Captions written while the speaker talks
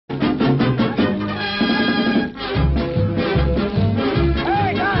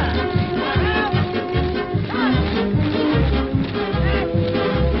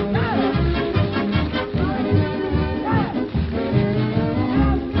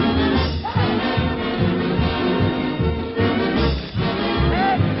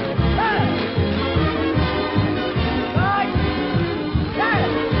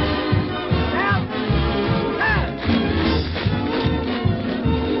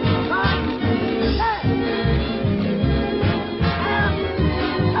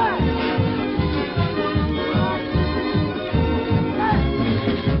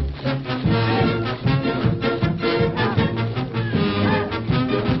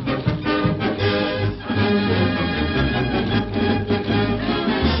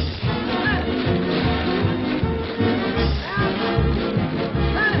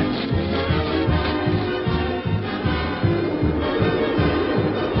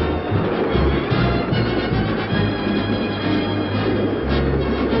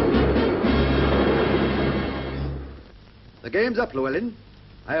game's up, Llewellyn.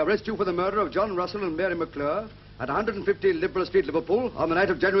 I arrest you for the murder of John Russell and Mary McClure at 150 Liberal Street, Liverpool, on the night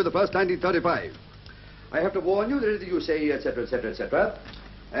of January the 1st, 1935. I have to warn you that anything you say, etc., etc., etc.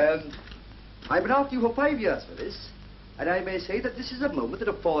 I've been after you for 5 years for this, and I may say that this is a moment that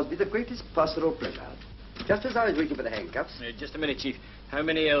affords me the greatest personal pleasure. Just as I was waiting for the handcuffs... Just a minute, Chief. How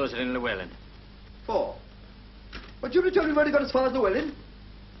many L's are in Llewellyn? 4. But you tell me you've only got as far as Llewellyn?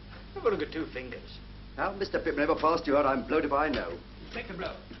 I've only got 2 fingers. Now, Mr. Pip never passed you out. I'm blowed if I know. Inspector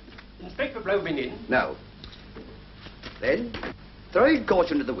Blow. Inspector Blow been in? No. Then, throwing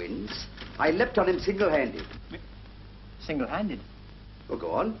caution to the winds, I leapt on him single-handed. Single-handed? Well,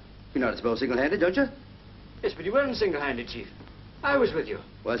 go on. You know how to spell single-handed, don't you? Yes, but you weren't single-handed, Chief. I was with you.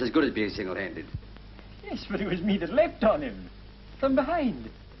 Well, it's as good as being single-handed. Yes, but it was me that leapt on him. From behind.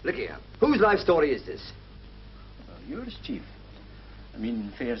 Look here. Whose life story is this? Well, yours, Chief. I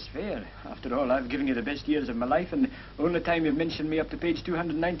mean, fair's fair. After all, I've given you the best years of my life, and the only time you've mentioned me up to page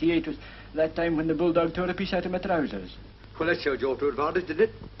 298 was that time when the bulldog tore a piece out of my trousers. Well, that showed you all to advantage, didn't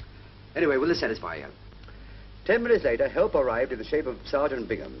it? Anyway, will this satisfy you? 10 minutes later, help arrived in the shape of Sergeant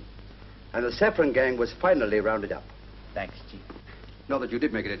Bingham, and the Saffron gang was finally rounded up. Thanks, Chief. Not that you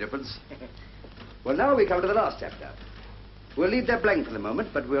did make any difference. Well, now we come to the last chapter. We'll leave that blank for the moment,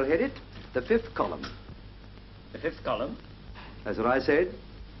 but we'll head it the 5th column. The 5th column? That's what I said.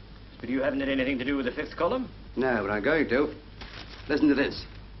 But you haven't had anything to do with the 5th column? No, but I'm going to. Listen to this.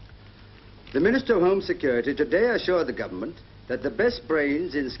 The Minister of Home Security today assured the government that the best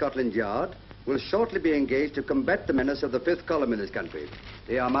brains in Scotland Yard will shortly be engaged to combat the menace of the 5th column in this country.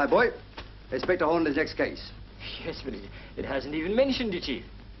 Here, my boy. Inspector Hornleigh's next case. Yes, but it hasn't even mentioned you, Chief.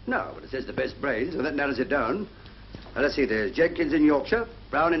 No, but it says the best brains, and that narrows it down. Now, let's see, there's Jenkins in Yorkshire,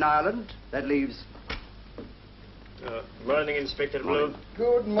 Brown in Ireland. That leaves... Morning, Inspector Blow.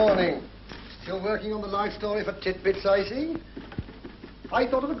 Good morning. Still working on the life story for Titbits, I see. I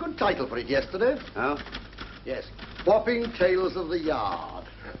thought of a good title for it yesterday. Oh? Yes. Whopping Tales of the Yard.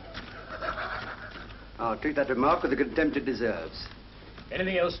 I'll treat that remark with the contempt it deserves.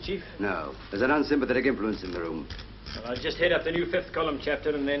 Anything else, Chief? No. There's an unsympathetic influence in the room. Well, I'll just head up the new 5th column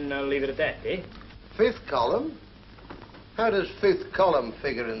chapter, and then I'll leave it at that, eh? 5th column? How does 5th column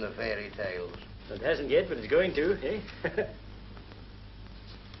figure in the fairy tales? It hasn't yet, but it's going to, eh?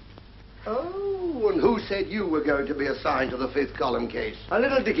 Oh, and who said you were going to be assigned to the 5th column case? A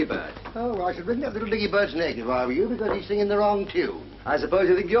little dicky bird. Oh, I should bring that little Dicky Bird's neck if I were you, because he's singing the wrong tune. I suppose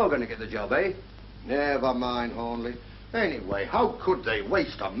you think you're going to get the job, eh? Never mind, Hornleigh. Anyway, how could they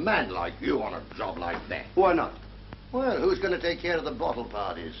waste a man like you on a job like that? Why not? Well, who's going to take care of the bottle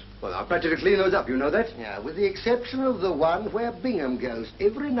parties? Well, I'll practically clean those up, you know that? Yeah, with the exception of the one where Bingham goes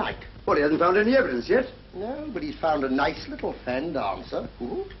every night. Well, he hasn't found any evidence yet. No, but he's found a nice little fan dancer.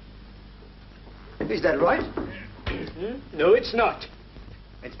 Is that right? No, it's not.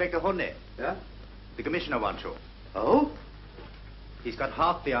 Inspector Hornleigh. Yeah? The Commissioner wants you. Oh? He's got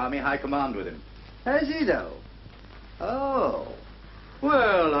half the Army High Command with him. Has he, though? Oh.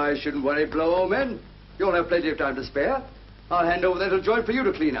 Well, I shouldn't worry, Blow, old man. You'll have plenty of time to spare. I'll hand over that little joint for you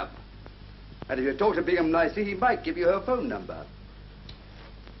to clean up. And if you talk to Bingham nicely, he might give you her phone number.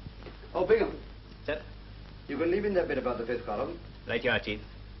 Oh, Bingham. Sir? You can leave in that bit about the 5th column. Right you are, Chief.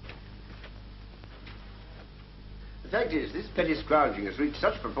 The fact is, this petty scrounging has reached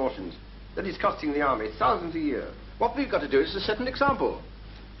such proportions that it's costing the army thousands a year. What we've got to do is to set an example.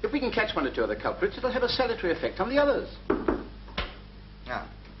 If we can catch 1 or 2 of the culprits, it'll have a salutary effect on the others. Ah.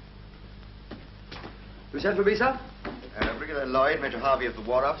 You sent for me, sir? Brigadier Lloyd, Major Harvey of the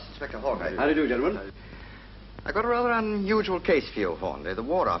War Office, Inspector Hornleigh. How do you do, gentlemen? I've got a rather unusual case for you, Hornleigh. The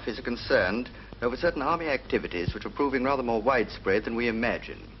War Office are concerned over certain Army activities which are proving rather more widespread than we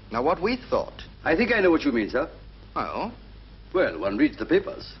imagined. Now, what we thought... I think I know what you mean, sir. Oh? Well, one reads the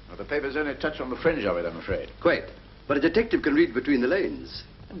papers. Well, the papers only touch on the fringe of it, I'm afraid. Quite. But a detective can read between the lanes.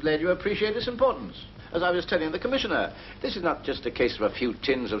 I'm glad you appreciate its importance. As I was telling the Commissioner, this is not just a case of a few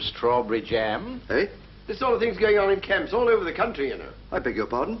tins of strawberry jam. Eh? This sort of thing's going on in camps all over the country, you know. I beg your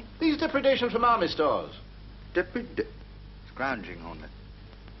pardon? These depredations from army stores. Scrounging, Hornleigh.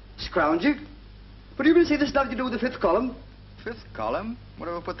 Scrounging? But you mean to say this has nothing to do with the 5th column? 5th column?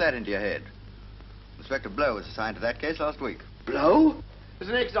 Whatever put that into your head? Inspector Blow was assigned to that case last week. Blow? As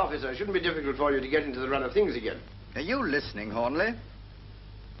an ex-officer, it shouldn't be difficult for you to get into the run of things again. Are you listening, Hornleigh?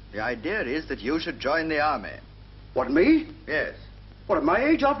 The idea is that you should join the army. What, me? Yes. What, at my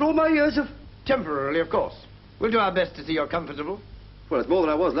age, after all my years of... Temporarily, of course. We'll do our best to see you're comfortable. Well, it's more than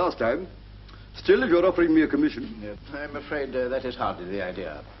I was last time. Still, if you're offering me a commission... I'm afraid that is hardly the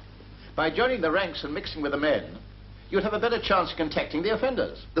idea. By joining the ranks and mixing with the men, you'd have a better chance of contacting the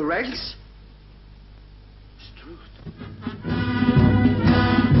offenders. The ranks? It's truth.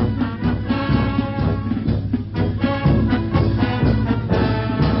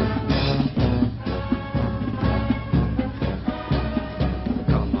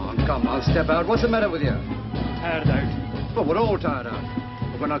 Step out. What's the matter with you? Tired out. Well, we're all tired out.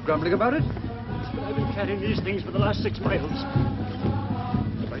 But we're not grumbling about it. But I've been carrying these things for the last 6 miles.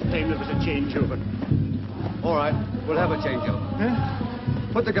 By the time there was a changeover. All right, we'll have a changeover.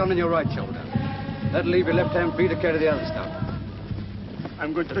 Huh? Put the gun on your right shoulder. That'll leave your left hand free to carry the other stuff.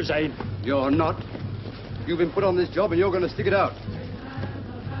 I'm going to resign. You're not. You've been put on this job and you're going to stick it out.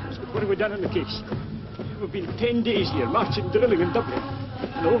 So what have we done in the case? We've been 10 days here, marching, drilling in Dublin.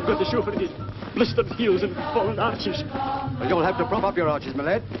 And all we've got to show for it is blistered heels and fallen arches. Well, you'll have to prop up your arches, my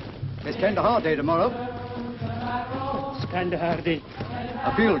lad. It's Kandahar Day tomorrow. It's Kandahar Day.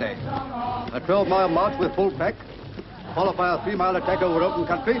 A field day. A 12-mile march with full pack, followed by a 3-mile attack over open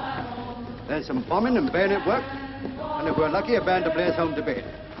country. Then some bombing and bayonet work. And if we're lucky, a band to play us home to bed.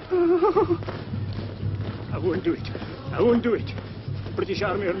 I won't do it. I won't do it. British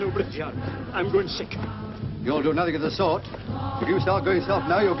Army or no British Army. I'm going sick. You'll do nothing of the sort. If you start going soft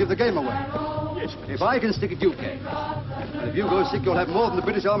now, you'll give the game away. Yes. If I can stick it, you can. And if you go sick, you'll have more than the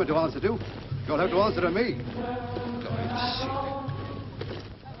British Army to answer to. You'll have to answer to me. Going sick.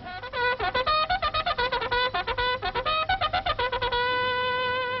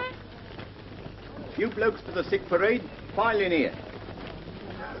 You blokes to the sick parade, file in here.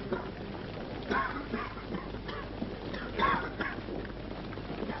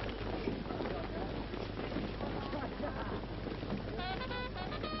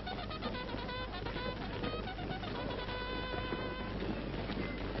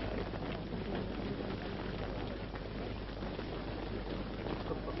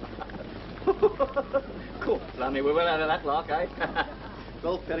 Cool, blimey, we're well out of that lark, eh?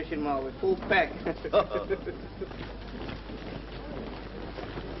 12 perishing mile with full pack.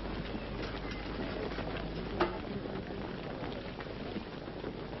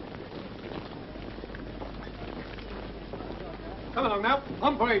 Come along now.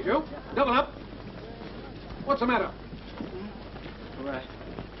 On parade, you. Double up. What's the matter? Well,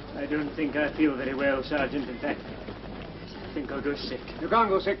 I don't think I feel very well, Sergeant. In fact, I think I'll go sick. You can't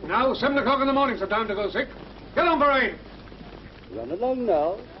go sick now. 7 o'clock in the morning's the time to go sick. Get on parade. Run along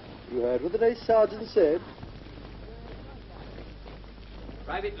now. You heard what the day sergeant said.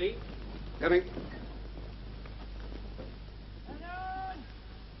 Private Lee. Coming.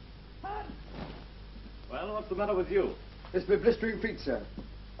 Well, what's the matter with you? It's my blistering feet, sir.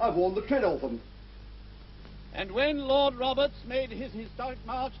 I've worn the tread off them. And when Lord Roberts made his historic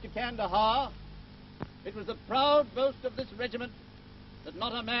march to Kandahar, it was the proud boast of this regiment that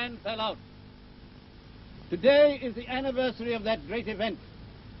not a man fell out. Today is the anniversary of that great event.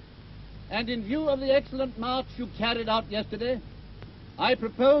 And in view of the excellent march you carried out yesterday, I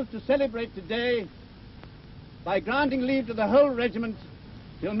propose to celebrate today by granting leave to the whole regiment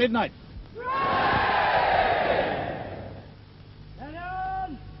till midnight.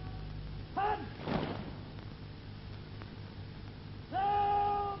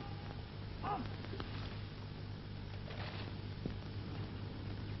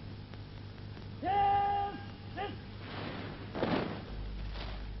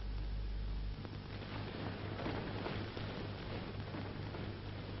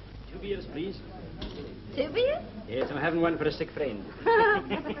 Beers, please. 2 beers? Yes, I'm having one for a sick friend. Oh,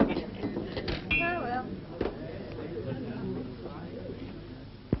 well.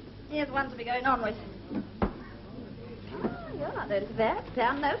 Here's one to be going on with. Oh, you're not noticed that.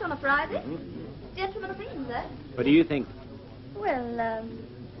 £1 note on a Friday. Gentleman of things, eh? What do you think? Well,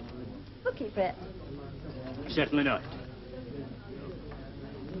 bookie, perhaps. Certainly not.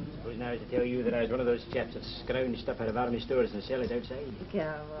 Suppose now to tell you that I was one of those chaps that scrounge stuff out of army stores and sell it outside. Come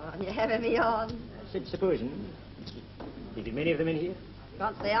on, you're having me on. I said supposing. You get many of them in here?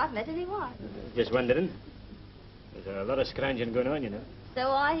 Can't say I've met anyone. Just wondering. There's a lot of scrounging going on, you know. So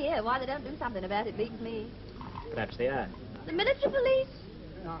I hear. Why they don't do something about it beats me. Perhaps they are. The military police?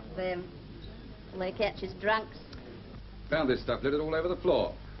 Not them. All they catch is drunks. Found this stuff littered all over the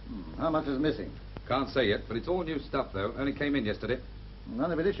floor. How much is missing? Can't say yet, but it's all new stuff, though. Only came in yesterday.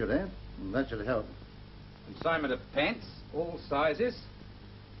 None of it issued, eh? That should help. Consignment of pants, all sizes.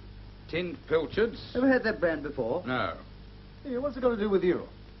 Tin pilchards. Ever had that brand before? No. Hey, what's it got to do with you?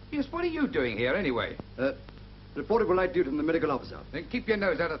 Yes, what are you doing here, anyway? Reportable light duty from the medical officer. Then keep your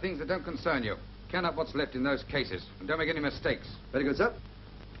nose out of things that don't concern you. Count up what's left in those cases, and don't make any mistakes. Very good, sir.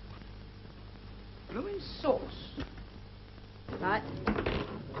 Blooming sauce. Right.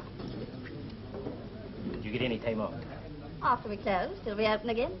 Did you get any time off? After we close, till we open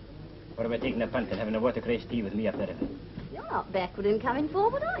again. What about taking a punt and having a watercress tea with me up there? You're not backward in coming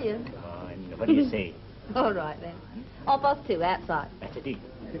forward, are you? What do you say? All right, then. 2:30 outside. That's a deal.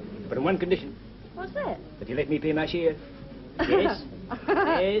 But on one condition. What's that? That you let me pay my share. Yes?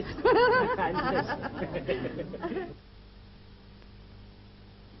 Yes.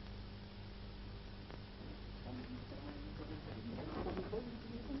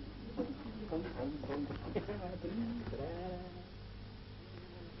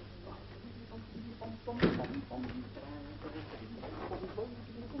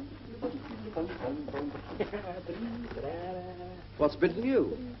 What's bitten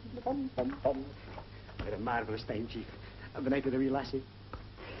you? What a marvellous time, Chief. On the night with the wee lassie.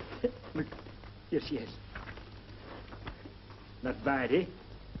 Look, here she is. Not bad, eh?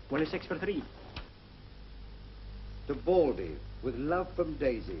 1 6 for 3. To Baldy, with love from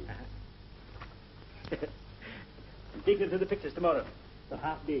Daisy. I'm taking her to the pictures tomorrow. For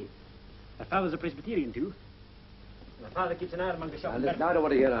half day. Her father's a Presbyterian, too. My father keeps an eye among the shop. Now, listen, I don't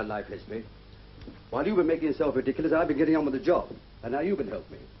want to hear our life history. While you've been making yourself ridiculous, I've been getting on with the job. And now you can help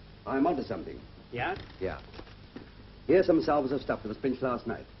me. I'm onto something. Yeah? Yeah. Here's some salvos of stuff that was pinched last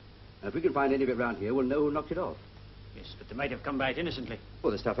night. And if we can find any of it around here, we'll know who knocked it off. Yes, but they might have come by it innocently.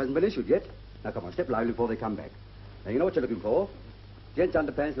 Well, the stuff hasn't been issued yet. Now, come on, step lively before they come back. Now, you know what you're looking for. Gents'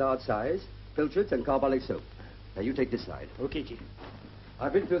 underpants, large size, filtrate, and carbolic soap. Now, you take this side. Okay, Chief.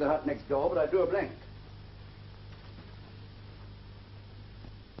 I've been through the hut next door, but I drew a blank.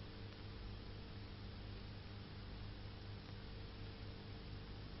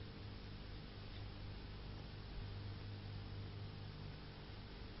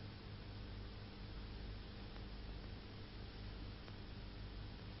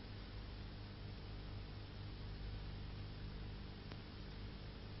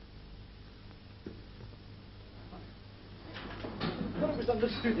 Well, it was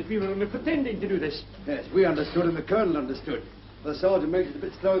understood that we were only pretending to do this. Yes, we understood and the colonel understood. The sergeant makes it a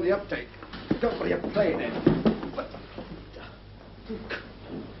bit slow in the uptake. Don't worry, you're playing it.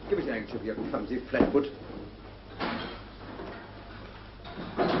 Give us your handkerchief, you clumsy flatfoot.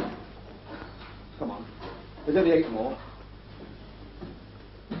 Come on. There's only 8 more.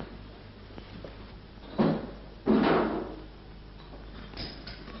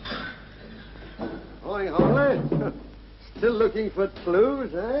 Morning, Hornleigh. Still looking for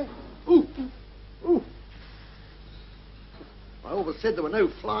clues, eh? Ooh! Ooh! I always said there were no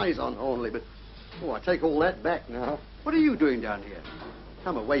flies on Hornleigh, but... Oh, I take all that back now. What are you doing down here?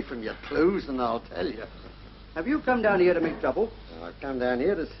 Come away from your clues and I'll tell you. Have you come down here to make trouble? I've come down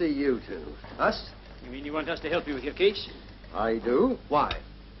here to see you two. Us? You mean you want us to help you with your case? I do. Why?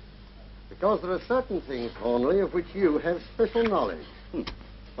 Because there are certain things, Hornleigh, of which you have special knowledge.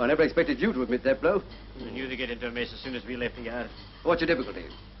 Well, I never expected you to admit that, blow. We knew to get into a mess as soon as we left the yard. What's your difficulty?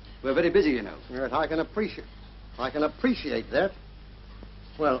 We're very busy, you know. Yes, I can appreciate that.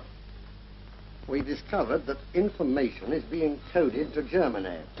 Well, we discovered that information is being coded to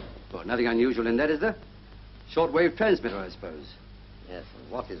Germany. Well, nothing unusual in that, is there? Shortwave transmitter, I suppose. Yes,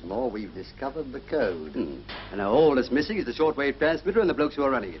 and what is more, we've discovered the code. And now all that's missing is the shortwave transmitter and the blokes who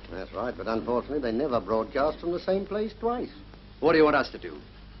are running it. That's right, but unfortunately they never broadcast from the same place twice. What do you want us to do?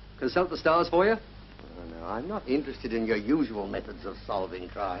 Consult the stars for you? Oh, no, I'm not interested in your usual methods of solving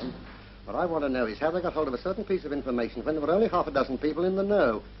crime. What I want to know is how they got hold of a certain piece of information when there were only half a dozen people in the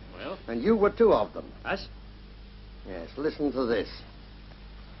know. Well? And you were 2 of them. Us? Yes, listen to this.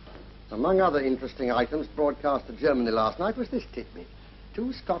 Among other interesting items broadcast to Germany last night was this tidbit.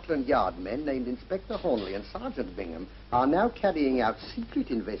 2 Scotland Yard men named Inspector Hornleigh and Sergeant Bingham are now carrying out secret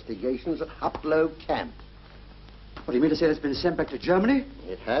investigations at Uplow Camp. What do you mean to say it's been sent back to Germany?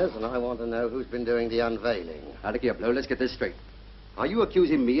 It has, and I want to know who's been doing the unveiling. Now, look here, blow, let's get this straight. Are you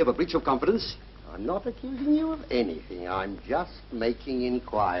accusing me of a breach of confidence? I'm not accusing you of anything. I'm just making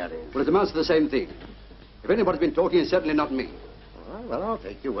inquiries. Well, it amounts to the same thing. If anybody's been talking, it's certainly not me. All right, well, I'll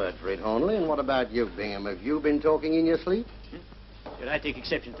take your word for it, Hornleigh. And what about you, Bingham? Have you been talking in your sleep? Should I take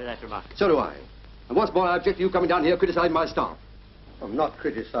exception to that remark? So do I. And what's more, I object to you coming down here criticizing my staff. I'm not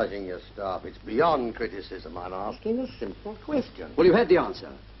criticizing your staff. It's beyond criticism. I'm asking a simple question. Well, you had the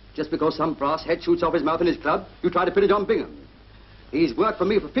answer. Just because some brass head shoots off his mouth in his club, you try to pin it on Bingham. He's worked for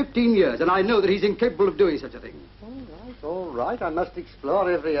me for 15 years, and I know that he's incapable of doing such a thing. All right. I must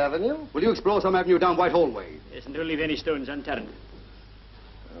explore every avenue. Will you explore some avenue down Whitehall Way? Yes, and don't leave any stones unturned.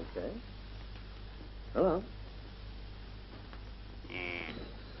 Okay. Hello.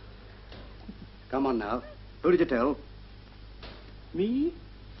 Come on now. Who did you tell? Me?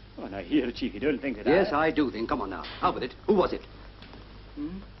 Oh, now here, Chief, you don't think that Yes, I do think. Come on now. Out with it. Who was it?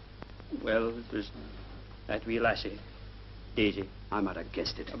 Well, it was that wee lassie, Daisy. I might have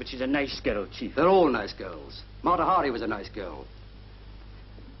guessed it. Oh, but she's a nice girl, Chief. They're all nice girls. Martha Hardy was a nice girl.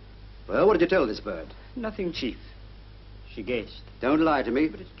 Well, what did you tell this bird? Nothing, Chief. She guessed. Don't lie to me.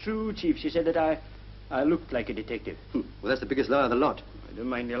 But it's true, Chief. She said that I looked like a detective. Well, that's the biggest lie of the lot. I don't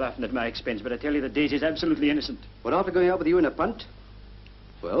mind you laughing at my expense, but I tell you that Daisy's absolutely innocent. But after going out with you in a punt?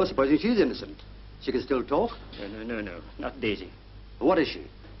 Well, supposing she's innocent. She can still talk? No. Not Daisy. What is she?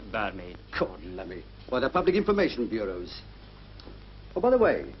 Barmaid. God lummy. Why, the public information bureaus. Oh, by the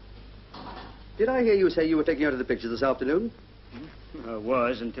way, did I hear you say you were taking her to the pictures this afternoon? I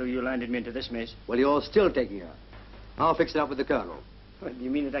was, until you landed me into this mess. Well, you're still taking her. I'll fix it up with the Colonel. What, do you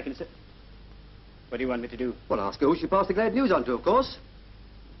mean that I can say... What do you want me to do? Well, ask her who she passed the glad news on to, of course.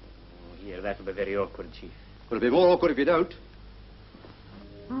 Oh, here, that'll be very awkward, Chief. Well, it'll be more awkward if you don't.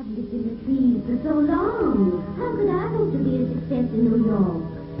 I've lived in the trees for so long. How could I hope to be a success in New York?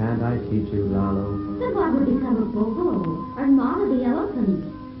 Can't I teach you, Lalo? Then what would become of Bobo or Mara the elephant?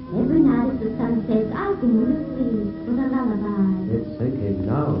 Every night as the sun sets, I'll sing you to sleep with a lullaby. It's sinking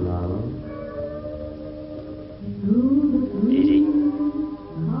now, Lalo. Daisy?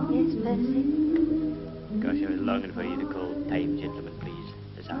 Yes, Percy? Gosh, I was longing for you to call time, gentlemen, please,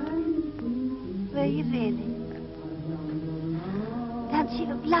 this afternoon. Were you really? Don't she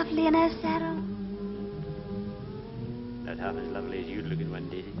look lovely in her saddle? Not half as lovely as you'd look in one,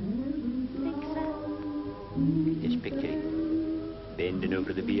 Daisy. Think so? Just picture it. Bending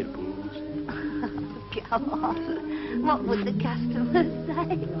over the beer pools. Come on. What would the customers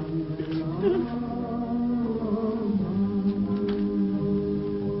say?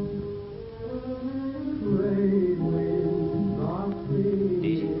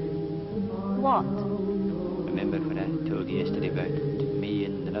 Daisy, What? remember when I told you yesterday about me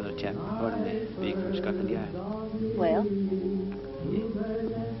and another chap Hornleigh being from Scotland Yard? Well? You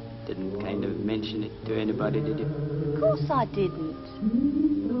didn't kind of mention it to anybody, did you? Of course I didn't.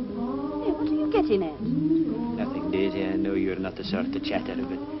 Hey, what are you getting at? Nothing, Daisy. I know you're not the sort to chatter,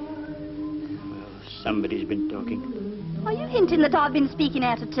 but... Well, somebody's been talking. Are you hinting that I've been speaking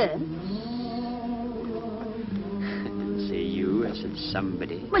out of turn? I didn't say you, I said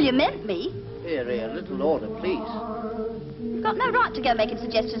somebody. Well, you meant me. Here, a little order, please. You've got no right to go making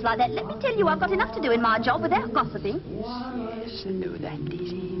suggestions like that. Let me tell you, I've got enough to do in my job without gossiping. Yes, I know that,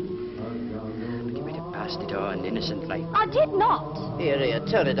 Daisy. But you might have passed it on, innocent like. I did not. Here,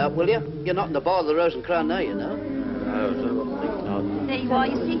 turn it up, will you? You're not in the bar of the Rose and Crown now, you know. There you are,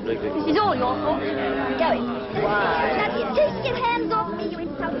 you see. This is all your fault. Go in. Now, take your hands off me, you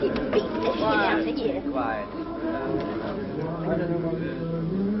insulting beast. Get out of here. Quiet.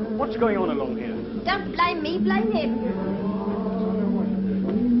 What's going on along here? Don't blame me, blame him.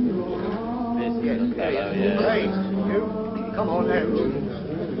 Hey, you. Come on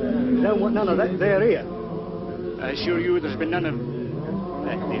out. Don't want none of that there here. I assure you there's been none of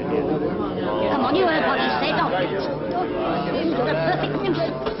that there here. Come on, you heard what he said, don't you? The perfect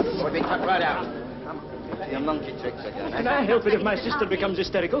nuisance. We'll be cut right out. Your monkey tricks again. Can I help it if my sister becomes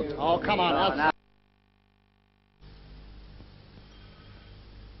hysterical? Oh, come on, I'll...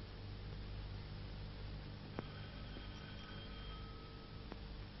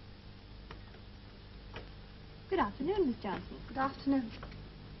 Good afternoon, Miss Johnson. Good afternoon.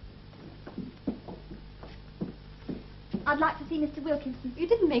 I'd like to see Mr. Wilkinson. You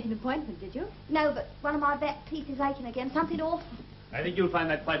didn't make an appointment, did you? No, but one of my back teeth is aching again. Something awful. I think you'll find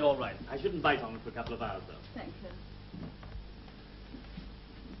that quite all right. I shouldn't bite on it for a couple of hours, though. Thank you.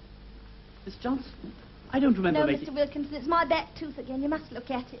 Miss Johnson, I don't remember No, making... Mr. Wilkinson, it's my back tooth again. You must look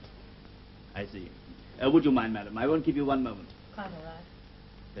at it. I see. Would you mind, madam? I won't give you one moment. Quite all right.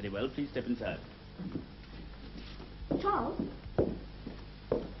 Very well. Please step inside. Charles?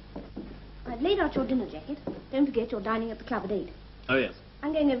 I've laid out your dinner jacket. Don't forget you're dining at the club at 8. Oh, yes.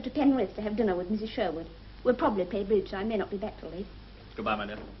 I'm going over to Penrith to have dinner with Mrs. Sherwood. We'll probably play bridge, so I may not be back till late. Goodbye, my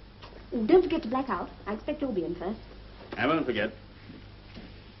dear. Oh, don't forget to black out. I expect you'll be in first. I won't forget.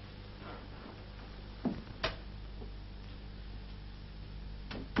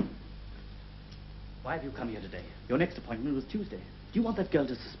 Why have you come here today? Your next appointment was Tuesday. Do you want that girl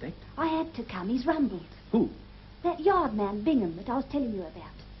to suspect? I had to come. He's rumbled. Who? That yard man, Bingham, that I was telling you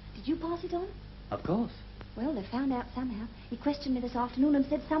about. Did you pass it on? Of course. Well, they found out somehow. He questioned me this afternoon and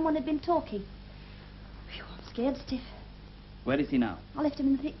said someone had been talking. Phew, I'm scared stiff. Where is he now? I left him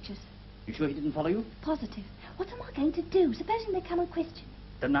in the pictures. You sure he didn't follow you? Positive. What am I going to do? Supposing they come and question me?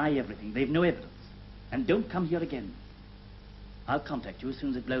 Deny everything. They've no evidence. And don't come here again. I'll contact you as soon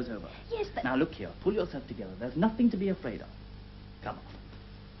as it blows over. Yes, but... Now, look here. Pull yourself together. There's nothing to be afraid of. Come on.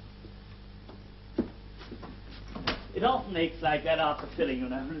 It often aches like that after filling, you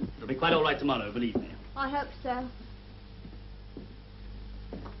know. It'll be quite all right tomorrow, believe me. I hope so.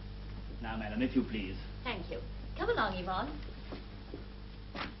 Now, madam, if you please. Thank you. Come along, Yvonne.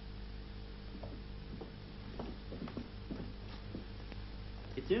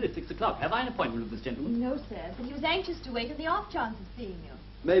 It's nearly 6 o'clock. Have I an appointment with this gentleman? No, sir, but he was anxious to wait on the off chance of seeing you.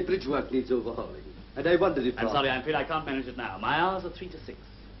 My bridge work needs overhauling. And I wondered if... I'm sorry, I'm afraid I can't manage it now. My hours are 3 to 6,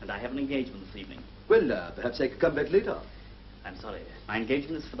 and I have an engagement this evening. Well, perhaps I could come back later. I'm sorry. My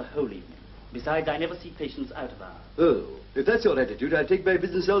engagement is for the whole evening. Besides, I never see patients out of hours. Oh, if that's your attitude, I'll take my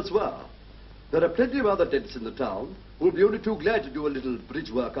business elsewhere. There are plenty of other dentists in the town who will be only too glad to do a little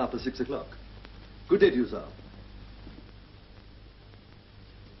bridge work after 6 o'clock. Good day to you, sir.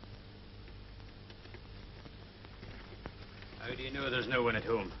 How do you know there's no one at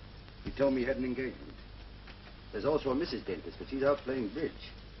home? He told me he had an engagement. There's also a Mrs. Dentist, but she's out playing bridge.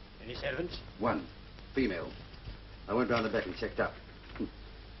 Any servants? One. Female. I went round the back and checked up.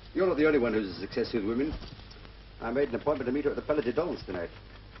 You're not the only one who's a success with women. I made an appointment to meet her at the Palais de Danse tonight.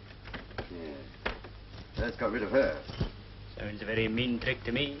 Yeah. That's got rid of her. Sounds a very mean trick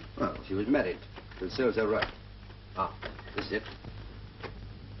to me. Well, she was married. So it serves her right. Ah, this is it.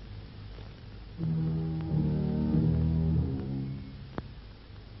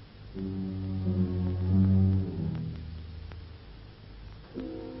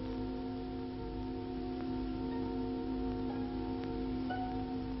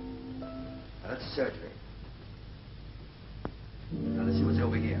 That's surgery. Now let's see what's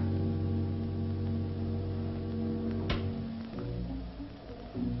over here.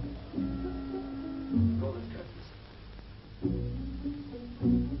 Draw those curtains.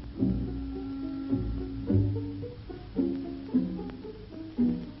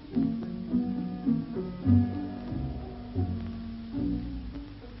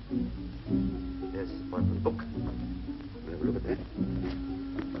 There's the appointment book. We'll have a look at that.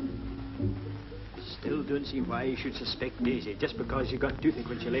 Still don't see why you should suspect Daisy just because you got toothache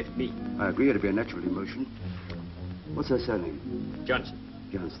when she left me. I agree it'd be a natural emotion. What's her surname? Johnson.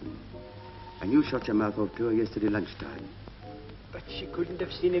 Johnson. And you shut your mouth off to her yesterday lunchtime. But she couldn't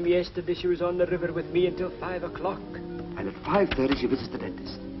have seen him yesterday. She was on the river with me until 5 o'clock. And at 5:30 she visits the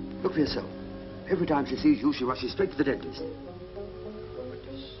dentist. Look for yourself. Every time she sees you, she rushes straight to the dentist.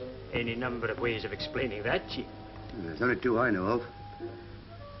 There's any number of ways of explaining that, Chief. There's only two I know of.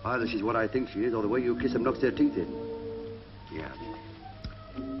 Either she's what I think she is, or the way you kiss them knocks their teeth in. Yeah.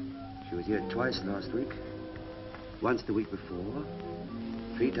 She was here twice last week. Once the week before.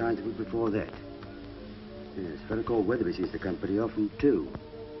 3 times the week before that. Yes, a fellow called Weatherby sees the company often, too.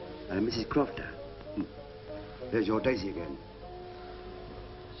 And Mrs. Crofter. There's your Daisy again.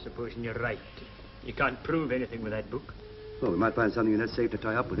 Supposing you're right. You can't prove anything with that book. Well, we might find something in that safe to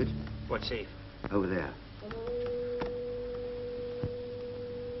tie up with it. What safe? Over there.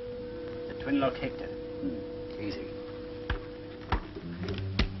 The twin-lock Hector. Easy.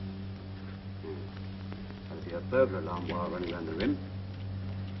 That'll be a burglar alarm wire running around the rim.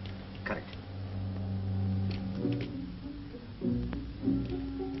 Cut it.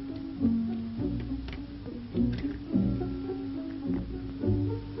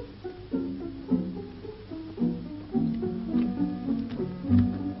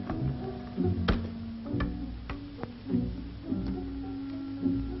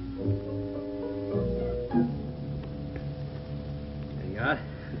 There you are.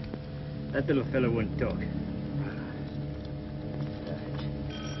 That little fellow won't talk.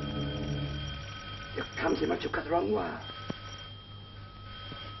 Here comes he must have cut the wrong wire.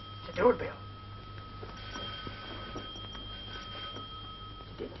 It's a doorbell.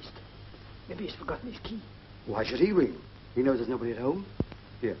 The dentist. Maybe he's forgotten his key. Why should he ring? He knows there's nobody at home.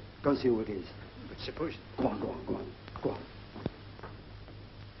 Here, go and see who it is. But suppose... Go on, go on, go on. Go on.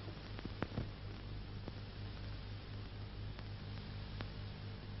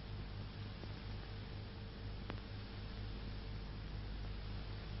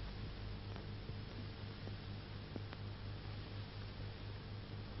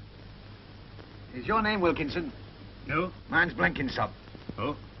 Is your name Wilkinson? No. Mine's Blenkinsop.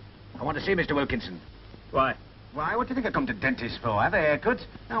 Oh? I want to see Mr. Wilkinson. Why? Why, what do you think I come to dentists for? Have a haircut?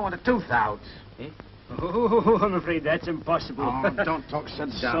 I want a tooth out. Eh? Oh, I'm afraid that's impossible. Oh, don't talk so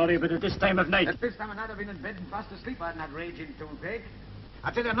dumb. Sorry, but at this time of night... At this time of night, I've been in bed and fast asleep. I hadn't had raging toothache.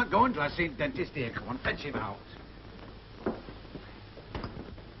 I tell you, I'm not going till I see dentist here. Come on, fetch him out.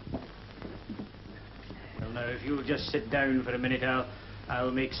 Well, now, if you'll just sit down for a minute,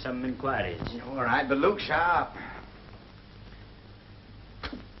 I'll make some inquiries. All right, but look sharp.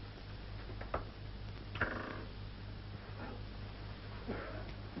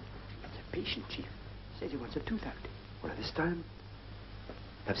 It's a patient, Chief. Says he wants a tooth out. What, at this time?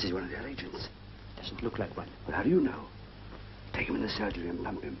 Perhaps he's one of their agents. Doesn't look like one. Well, how do you know? Take him in the surgery and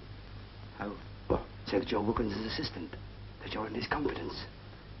lump him. How? Well, say that you're Wilkinson's assistant. That you're in his confidence.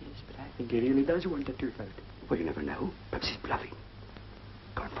 Yes, but I think he really does want a tooth out. Well, you never know. Perhaps he's bluffing.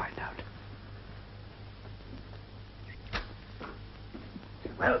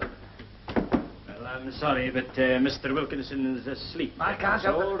 Well, I'm sorry, but Mr. Wilkinson is asleep. I can't It's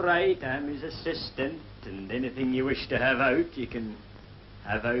help it. all right. I'm his assistant, and anything you wish to have out, you can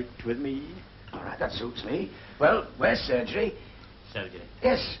have out with me. All right, that suits me. Well, where's surgery? Surgery.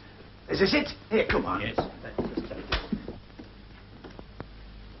 Yes. Is this it? Here, come on. Yes, that's just surgery.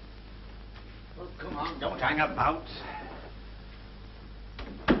 Well, come on, don't hang about.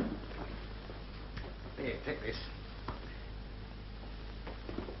 Here, take this.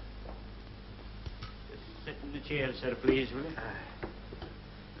 Just sit in the chair, sir, please, will you?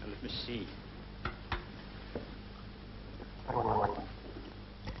 Now, let me see.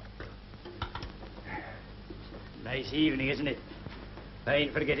 Nice evening, isn't it?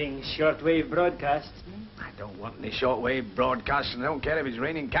 Fine for getting shortwave broadcasts. I don't want any shortwave broadcasts, and I don't care if it's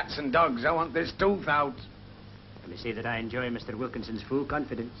raining cats and dogs. I want this tooth out. Let me say that I enjoy Mr. Wilkinson's full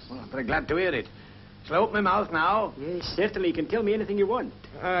confidence. Well, I'm very glad to hear it. Shall I open my mouth now? Yes, certainly. You can tell me anything you want.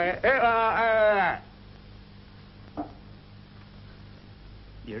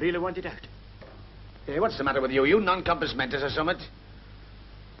 You really want it out? Hey, what's the matter with you? You non-compass mentis or something?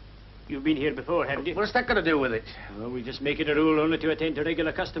 You've been here before, haven't you? What's that got to do with it? Well, we just make it a rule only to attend to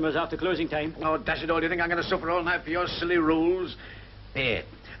regular customers after closing time. Oh, dash it all. Do you think I'm going to suffer all night for your silly rules? Here,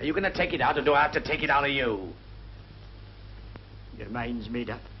 are you going to take it out, or do I have to take it out of you? Your mind's made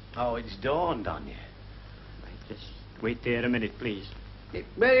up. Oh, it's dawned on you. Right, just wait there a minute, please.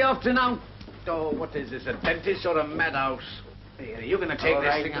 Very often now. Oh, what is this, a dentist or a madhouse? Here, are you going to take All this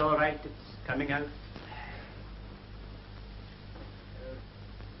right, thing out? all right, it's coming out.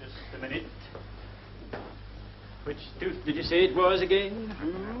 Just a minute. Which tooth did you say it was again?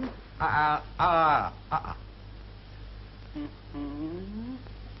 Hmm?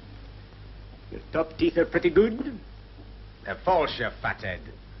 Your top teeth are pretty good. They're false, you fathead.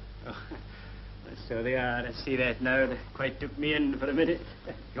 Oh, so they are. I see that now. They quite took me in for a minute.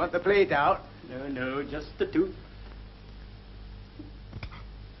 You want the plate out? No, just the tooth.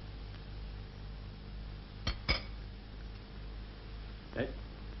 Right.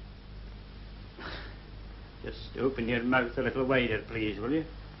 Just open your mouth a little wider, please, will you?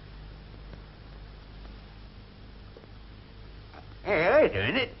 Hey, how are you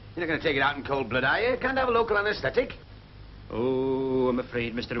doing it? You're not going to take it out in cold blood, are you? Can't have a local anaesthetic. Oh, I'm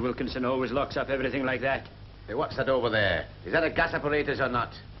afraid Mr. Wilkinson always locks up everything like that. Hey, what's that over there? Is that a gas apparatus or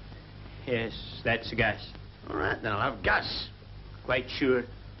not? Yes, that's gas. All right, then I'll have gas. Quite sure. It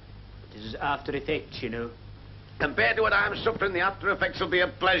is after effects, you know. Compared to what I'm suffering, the after effects will be a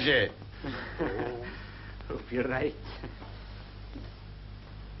pleasure. Hope you're right.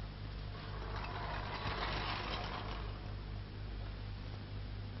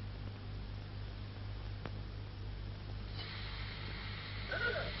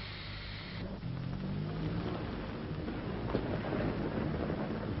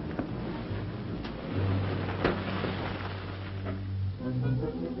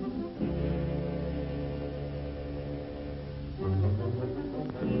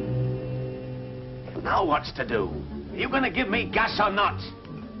 Now what's to do? Are you going to give me gas or not?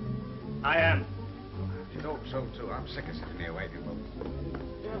 I am. I should hope so, too. I'm sick of sitting here waiting for...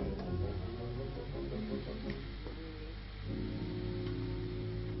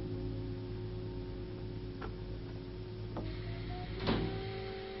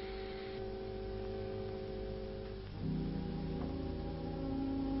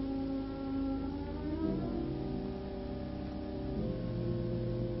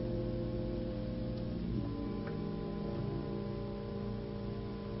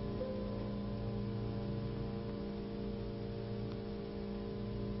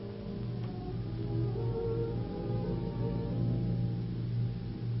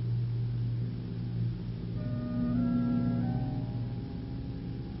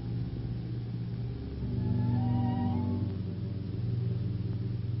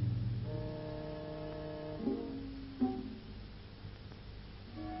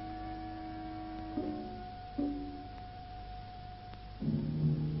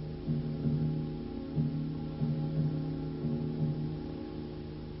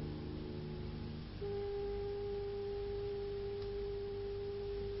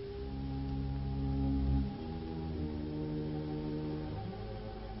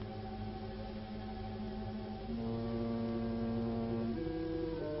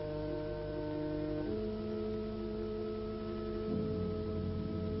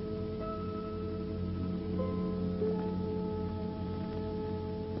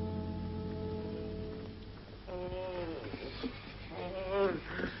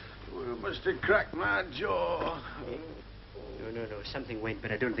 Must have cracked my jaw. No. Something went,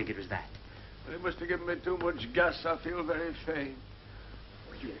 but I don't think it was that. It must have given me too much gas. I feel very faint.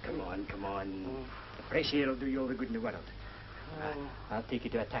 Here, come on, come on. The fresh air will do you all the good in the world. I'll take you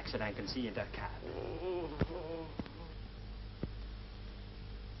to a taxi rank and see you into a cab.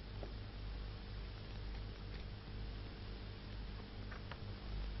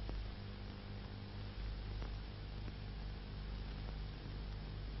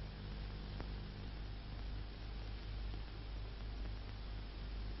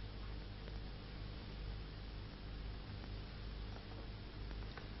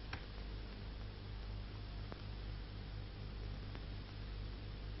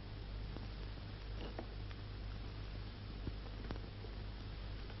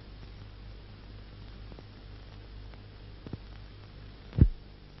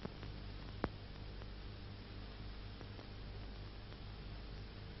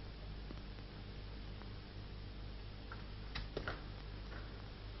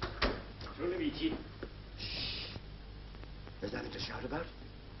 Shh. There's nothing to shout about.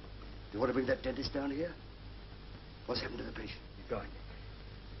 You want to bring that dentist down here? What's happened to the patient? He's gone.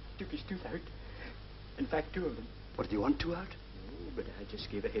 Took his tooth out. In fact, 2 of them. What, do you want 2 out? Oh, but I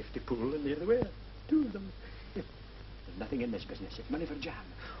just gave a hefty pull and there they were. 2 of them. There's nothing in this business. It's money for jam.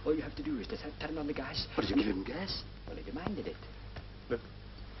 All you have to do is to turn on the gas. What, did you give him gas? Well, he demanded it. Look.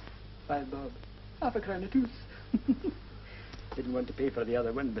 5 bob. Half a crown a tooth. Didn't want to pay for the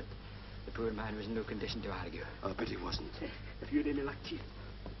other one, but the poor man was in no condition to argue. I bet he wasn't. Have you had any luck, Chief?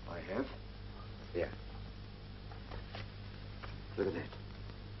 I have. Here. Look at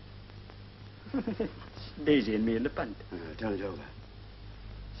that. It's Daisy and me in the punt. Turn it over.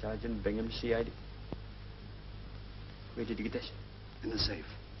 Sergeant Bingham, CID. Where did you get this? In the safe.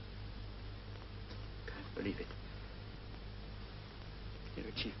 Can't believe it. You know,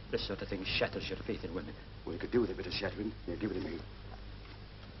 Chief, this sort of thing shatters your faith in women. Well, you could do with a bit of shattering. Here, give it to me.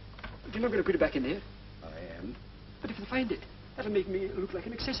 But you're not going to put it back in there? I am. But if they find it, that'll make me look like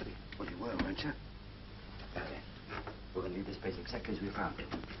an accessory. Well, you were, weren't you? Now then, we're going to leave this place exactly as we found it.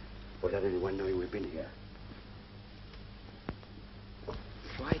 Without anyone knowing we've been here.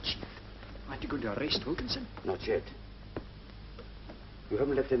 Why, Chief? Aren't you going to arrest Wilkinson? Not yet. You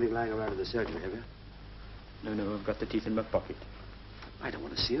haven't left anything lying around in the surgery, have you? No, I've got the teeth in my pocket. I don't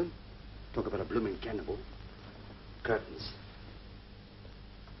want to see them. Talk about a blooming cannibal. Curtains.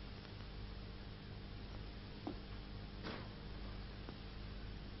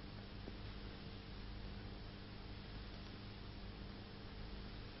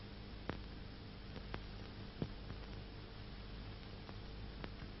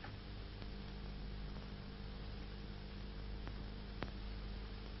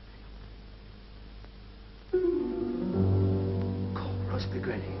 Big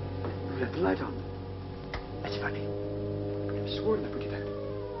Granny. You left the light on. That's funny. I could have sworn I put it out.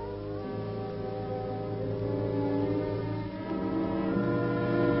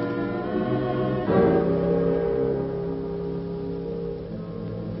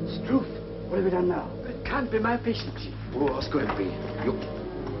 Struth, what have we done now? It can't be my patient, Chief. Oh, it's going to be. You...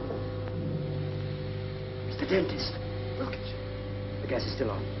 It's the dentist. Wilkinson. The gas is still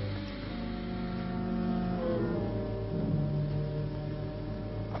on.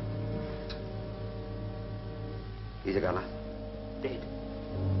 He's a gunner. Dead.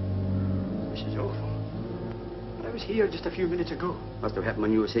 This is awful. But I was here just a few minutes ago. Must have happened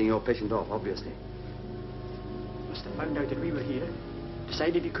when you were seeing your patient off, obviously. Must have found out that we were here,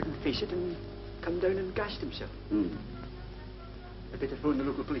 decided he couldn't face it, and come down and gassed himself. I'd better phone the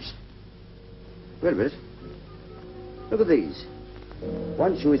local police. Wait a minute. Look at these.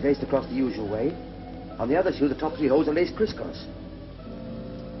 One shoe is laced across the usual way. On the other shoe, the top 3 holes are laced crisscross.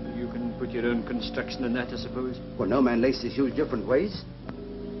 You can put your own construction on that, I suppose. Well, no man laces his shoes different ways.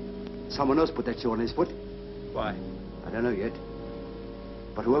 Someone else put that shoe on his foot. Why? I don't know yet.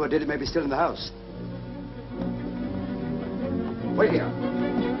 But whoever did it may be still in the house. Wait here.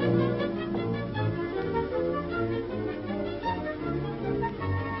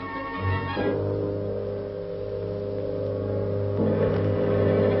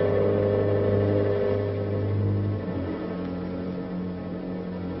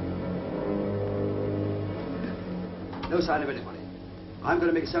 No sign of anybody. I'm going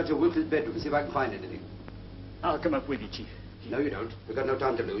to make a search of Wilkins' bedroom and see if I can find anything. I'll come up with you, Chief. No, you don't. We've got no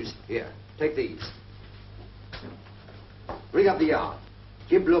time to lose. Here, take these. Ring up the yard.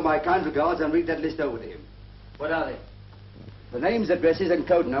 Give Blow my kind regards and read that list over to him. What are they? The names, addresses, and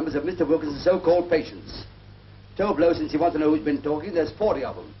code numbers of Mr. Wilkins' so-called patients. Tell Blow, since he wants to know who's been talking, there's 40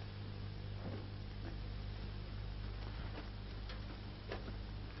 of them.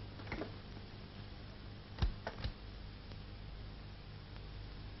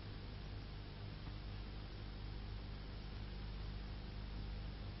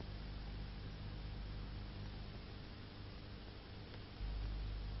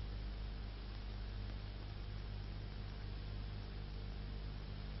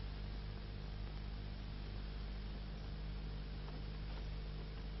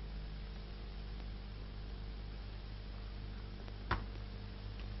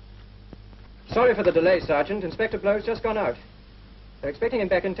 Sorry for the delay, Sergeant. Inspector Blow's just gone out. They're expecting him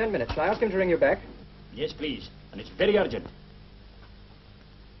back in 10 minutes. Shall I ask him to ring you back? Yes, please. And it's very urgent.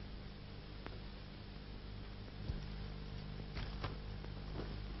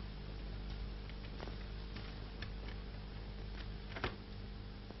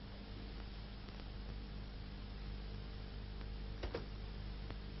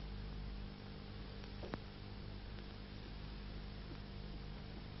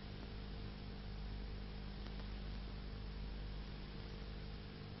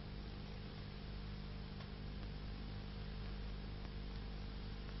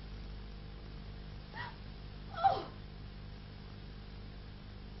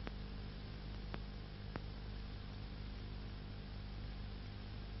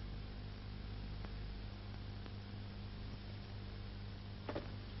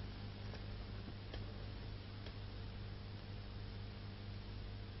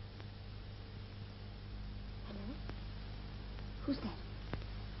 Who's that?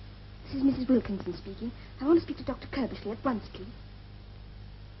 This is Mrs. Wilkinson speaking. I want to speak to Dr. Kirbishley at once, please.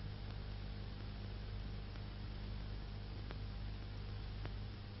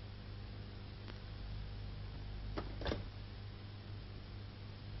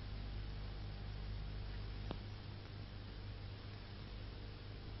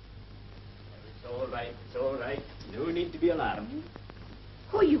 It's all right. No need to be alarmed.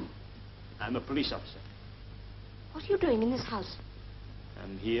 Who are you? I'm a police officer. What are you doing in this house?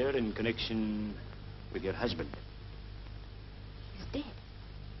 I'm here in connection with your husband. He's dead.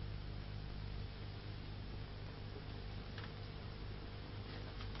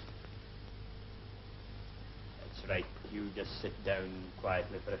 That's right. You just sit down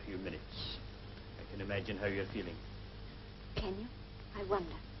quietly for a few minutes. I can imagine how you're feeling. Can you? I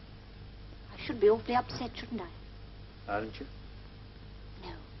wonder. I should be awfully upset, shouldn't I? Aren't you?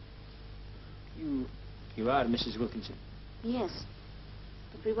 No. You are Mrs. Wilkinson? Yes.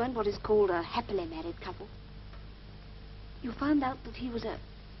 But we weren't what is called a happily married couple. You found out that he was a...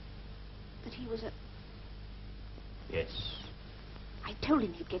 Yes. I told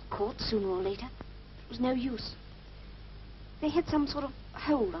him he'd get caught sooner or later. It was no use. They had some sort of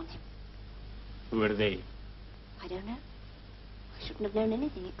hold on him. Who are they? I don't know. I shouldn't have known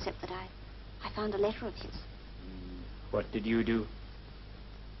anything except that I found a letter of his. What did you do?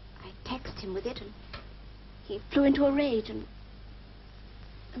 I taxed him with it, and he flew into a rage and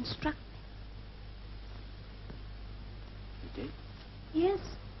struck me. He did? Yes.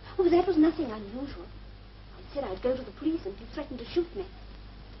 Oh, that was nothing unusual. I said I'd go to the police, and he threatened to shoot me.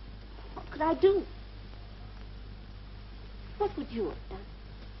 What could I do? What would you have done?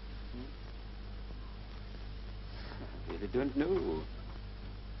 I really don't know.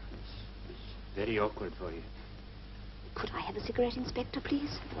 It's very awkward for you. Could I have a cigarette, Inspector,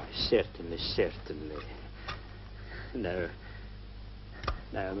 please? Why, certainly, certainly. Now,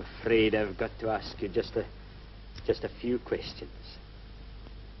 I'm afraid I've got to ask you just a few questions.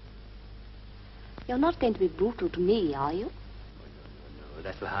 You're not going to be brutal to me, are you? No,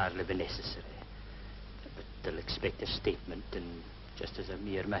 that will hardly be necessary. But they'll expect a statement, and just as a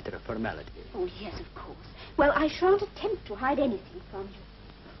mere matter of formality. Oh, yes, of course. Well, I shan't attempt to hide anything from you.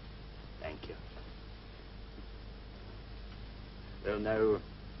 Thank you. Well, now,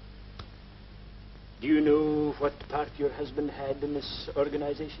 do you know what part your husband had in this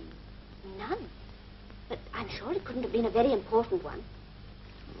organization? None. But I'm sure it couldn't have been a very important one.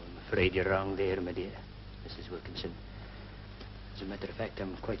 Oh, I'm afraid you're wrong there, my dear, Mrs. Wilkinson. As a matter of fact,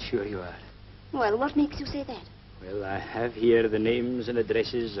 I'm quite sure you are. Well, what makes you say that? Well, I have here the names and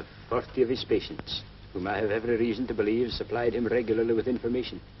addresses of 40 of his patients, whom I have every reason to believe supplied him regularly with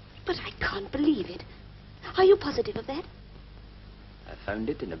information. But I can't believe it. Are you positive of that? I found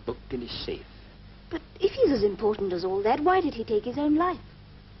it in a book in his safe. But if he's as important as all that, why did he take his own life?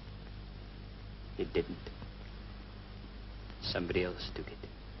 He didn't. Somebody else took it.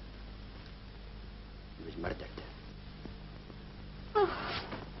 He was murdered. Oh.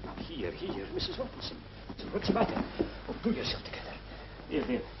 Here, Mrs. Wilkinson. What's the matter? Oh, pull yourself together.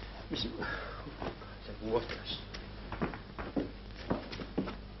 Here, Mrs. It's waterless.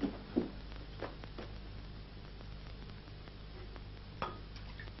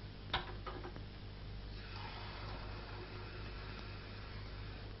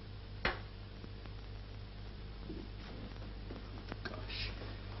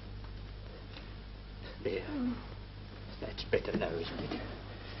 There. That's better now, isn't it?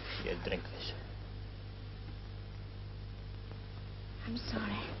 Here, drink this. I'm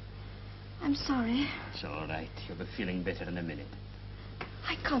sorry. I'm sorry. It's all right. You'll be feeling better in a minute.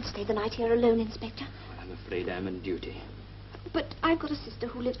 I can't stay the night here alone, Inspector. Well, I'm afraid I'm on duty. But I've got a sister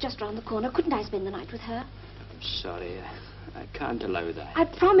who lives just round the corner. Couldn't I spend the night with her? I'm sorry. I can't allow that. I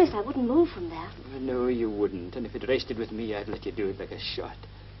promise I wouldn't move from there. No, you wouldn't. And if it rested with me, I'd let you do it like a shot.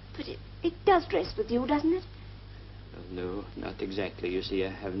 But it does rest with you, doesn't it? Well, no, not exactly. You see, I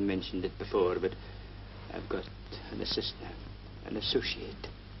haven't mentioned it before, but I've got an assistant, an associate.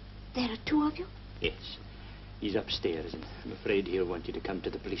 There are two of you? Yes. He's upstairs, and I'm afraid he'll want you to come to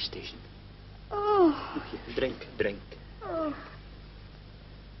the police station. Oh. Drink. Oh.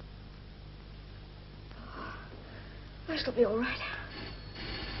 I shall be all right.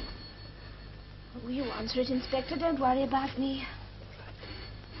 Oh, you answer it, Inspector. Don't worry about me.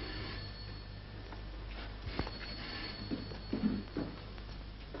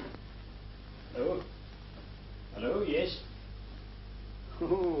 Hello? Hello, yes?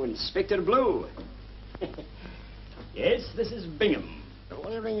 Oh, Inspector Blow. Yes, this is Bingham. What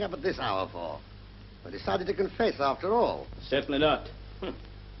are you ringing up at this hour for? I decided to confess after all. Certainly not.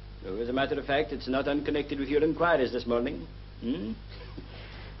 Though, as a matter of fact, it's not unconnected with your inquiries this morning.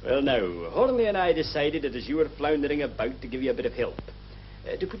 Well, now, Hornleigh and I decided that as you were floundering about to give you a bit of help.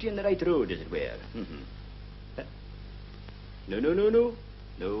 To put you in the right road, as it were. No.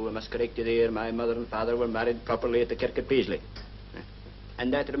 No, I must correct you there. My mother and father were married properly at the kirk at Paisley.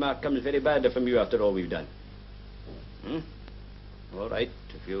 And that remark comes very badly from you after all we've done. All right,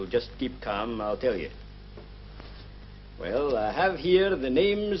 if you'll just keep calm, I'll tell you. Well, I have here the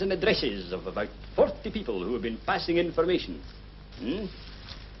names and addresses of about 40 people who have been passing information.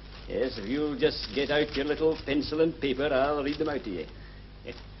 Yes, if you'll just get out your little pencil and paper, I'll read them out to you.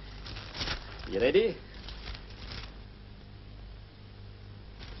 You ready?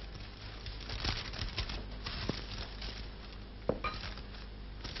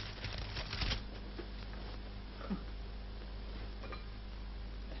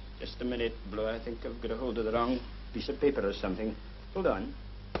 Just a minute, Blow. I think I've got a hold of the wrong piece of paper or something. Hold on.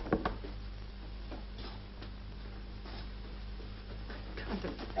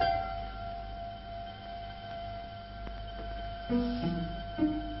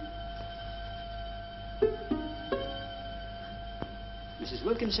 Mrs.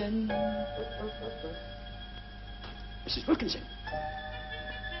 Wilkinson. Mrs. Wilkinson.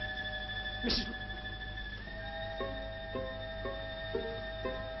 Mrs.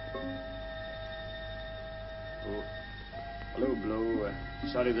 Hello, Blow.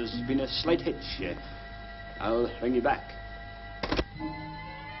 Sorry, there's been a slight hitch. I'll ring you back.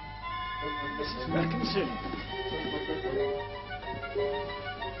 Mrs. Wilkinson.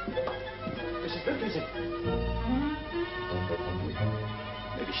 Mrs. Wilkinson.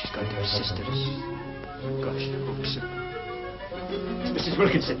 Maybe she's gone to her sister's. Gosh, I hope so. Mrs.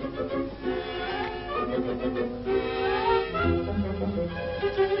 Wilkinson.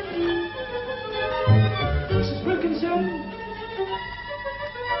 Mrs. Wilkinson.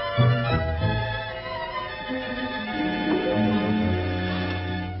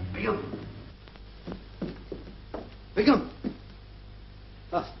 Bingham!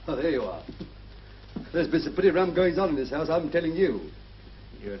 Oh, there you are. There's been some pretty rum goings on in this house, I'm telling you.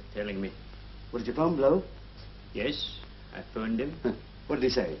 You're telling me? What did you phone, Blow? Yes, I phoned him. What did he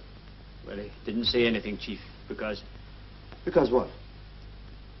say? Well, he didn't say anything, Chief, because... Because what?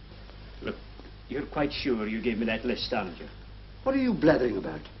 Look, you're quite sure you gave me that list, aren't you? What are you blathering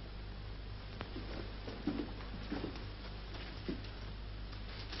about?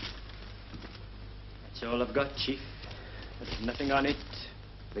 That's all I've got, Chief. There's nothing on it.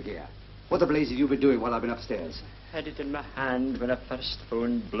 Look here. What the blaze have you been doing while I've been upstairs? Had it in my hand when I first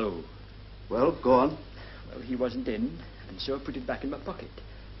phoned Blow. Well, go on. Well, he wasn't in, and so I put it back in my pocket.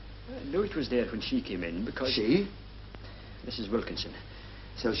 I know it was there when she came in, because... She? Mrs. Wilkinson.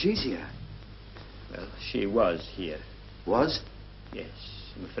 So she's here? Well, she was here. Was? Yes.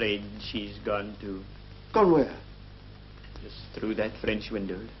 I'm afraid she's gone to... Gone where? Just through that French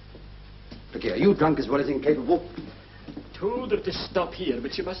window. Look here, are you drunk as well as incapable? I told her to stop here,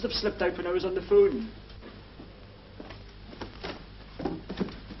 but she must have slipped out when I was on the phone.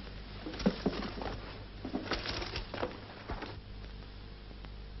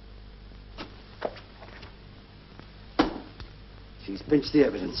 She's pinched the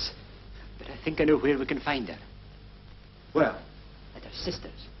evidence. But I think I know where we can find her. Where? At her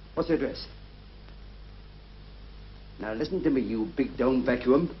sister's. What's the address? Now listen to me, you big dome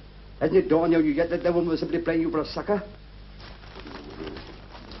vacuum. Hasn't it dawned on you yet that woman was simply playing you for a sucker?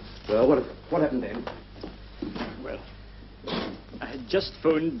 Well, what happened then? Well, I had just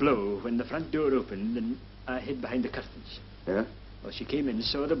phoned Blow when the front door opened and I hid behind the curtains. Yeah? Well, she came in,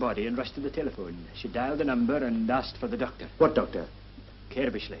 saw the body and rushed to the telephone. She dialed the number and asked for the doctor. What doctor?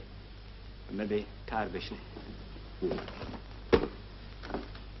 Kerbishley. Or maybe Carbishley.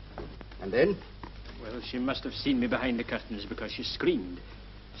 And then? Well, she must have seen me behind the curtains because she screamed.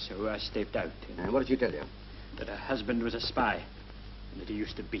 So I stepped out. And what did she tell you? That her husband was a spy. And that he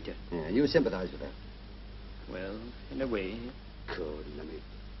used to beat her. Yeah, and you sympathized with her? Well, in a way. Good, lummy.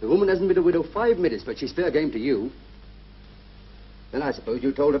 The woman hasn't been a widow 5 minutes, but she's fair game to you. Then I suppose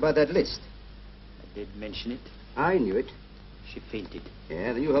you told her about that list. I did mention it. I knew it. She fainted.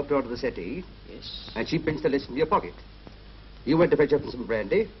 Yeah, then you helped her onto the settee. Yes. And she pinched the list into your pocket. You went to fetch up some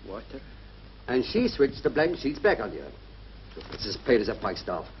brandy. Water. And she switched the blank sheets back on you. It's as plain as a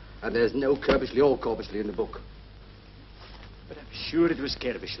pikestaff. And there's no Kerbishley or Corbishley in the book. But I'm sure it was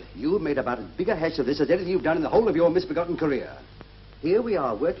Kerbishley. You made about as big a hash of this as anything you've done in the whole of your misbegotten career. Here we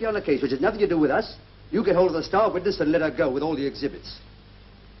are, working on a case which has nothing to do with us. You get hold of the star witness and let her go with all the exhibits.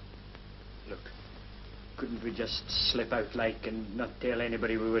 Look, couldn't we just slip out like and not tell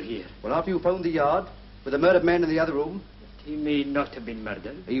anybody we were here? Well, after you phoned the yard, with the murdered man in the other room... He may not have been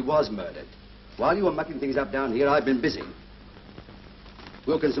murdered. He was murdered. While you were mucking things up down here, I've been busy.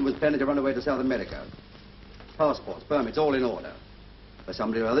 Wilkinson was planning to run away to South America. Passports, permits, all in order. But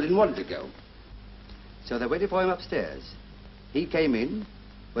somebody or other didn't want him to go. So they waited for him upstairs. He came in,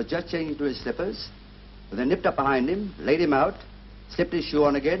 was just changing to his slippers, and they nipped up behind him, laid him out, slipped his shoe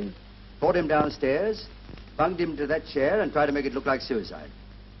on again, brought him downstairs, bunged him to that chair, and tried to make it look like suicide.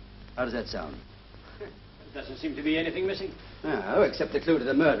 How does that sound? There doesn't seem to be anything missing. No, except the clue to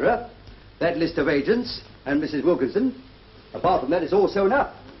the murderer, that list of agents, and Mrs. Wilkinson. Apart from that, it's all sewn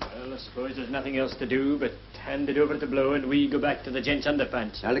up. Well, I suppose there's nothing else to do but hand it over to Blow and we go back to the gents'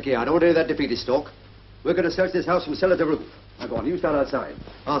 underpants. Now, look here, I don't want to hear that defeatist talk. We're going to search this house from cellar to roof. Now, go on, you start outside.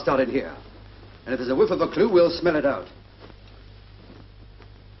 I'll start in here. And if there's a whiff of a clue, we'll smell it out.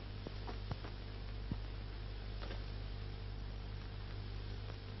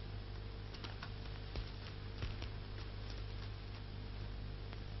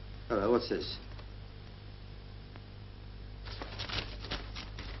 Hello, what's this?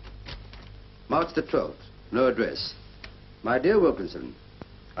 March the 12th. No address. My dear Wilkinson,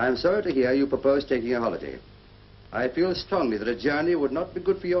 I am sorry to hear you propose taking a holiday. I feel strongly that a journey would not be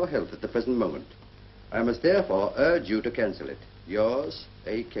good for your health at the present moment. I must therefore urge you to cancel it. Yours,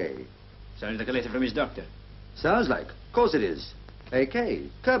 A.K. Sounds like a letter from his doctor. Sounds like. Of course it is. A.K.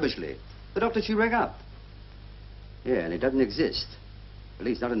 Kerbishley. The doctor she rang up. Yeah, and it doesn't exist. At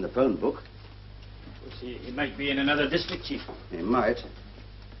least not in the phone book. Well, see, he might be in another district, Chief. He might.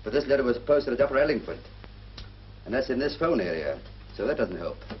 But this letter was posted at Upper Ellingford. And that's in this phone area. So that doesn't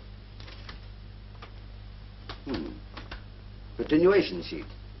help. Continuation sheet.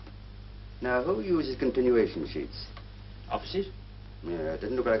 Now, who uses continuation sheets? Offices? Yeah, it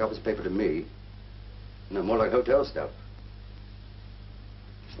doesn't look like office paper to me. No, more like hotel stuff.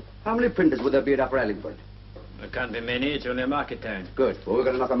 How many printers would there be at Upper Ellingford? There can't be many. It's only a market town. Good. Well, we're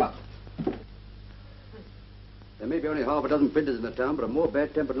going to knock them up. There may be only half a dozen printers in the town, but a more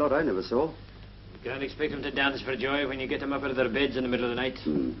bad-tempered lot I never saw. You can't expect them to dance for joy when you get them up out of their beds in the middle of the night.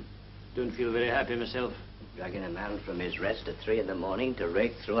 Don't feel very happy myself. Dragging a man from his rest at 3 in the morning to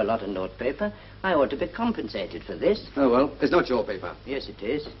rake through a lot of notepaper. I ought to be compensated for this. Oh, well, it's not your paper. Yes, it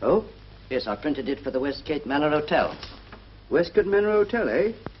is. Oh? Yes, I printed it for the Westgate Manor Hotel. Westgate Manor Hotel,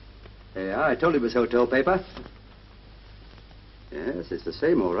 eh? Yeah, I told you it was hotel paper. Yes, it's the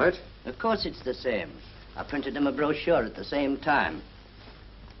same, all right. Of course it's the same. I printed him a brochure at the same time.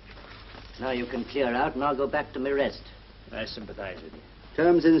 Now you can clear out and I'll go back to my rest. I sympathize with you.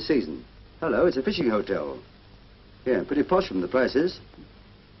 Terms in season. Hello, it's a fishing hotel. Yeah, pretty posh from the prices.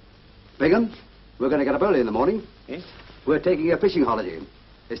 Bingham, we're going to get up early in the morning. Yes? We're taking a fishing holiday.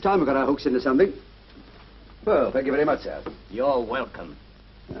 It's time we got our hooks into something. Well, thank you very much, sir. You're welcome.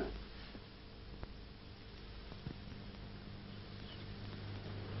 Yeah.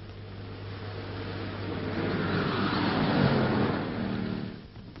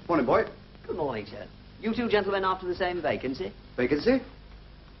 Morning, boy. Good morning, sir. You two gentlemen after the same vacancy? Vacancy?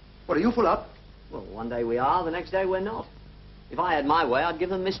 What, are you full up? Well, one day we are, the next day we're not. If I had my way, I'd give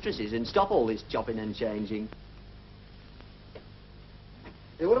them mistresses and stop all this chopping and changing.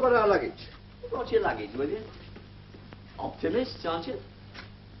 Hey, what about our luggage? You brought your luggage with you? Optimists, aren't you?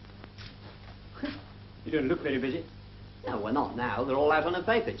 You don't look very busy. No, we're not now. They're all out on a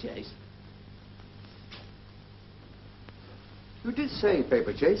paper chase. You did say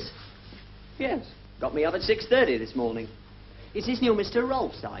paper chase. Yes. Got me up at 6:30 this morning. It's this new Mr.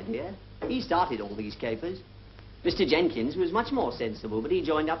 Rolfe's idea. He started all these capers. Mr. Jenkins was much more sensible, but he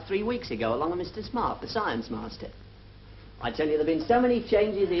joined up 3 weeks ago along with Mr. Smart, the science master. I tell you, there have been so many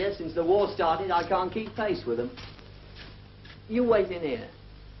changes here since the war started, I can't keep pace with them. You wait in here.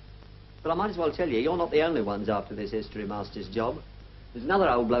 But I might as well tell you, you're not the only ones after this history master's job. There's another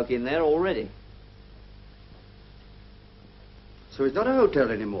old bloke in there already. So it's not a hotel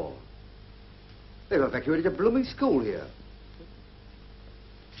anymore. They've evacuated a blooming school here.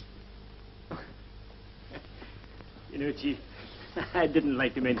 You know, Chief, I didn't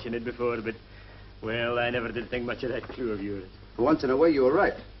like to mention it before, but, well, I never did think much of that clue of yours. For once in a way, you were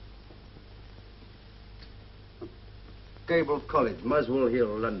right. Cable College, Muswell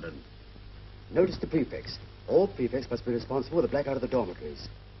Hill, London. Notice the prefix. All prefects must be responsible for the blackout of the dormitories.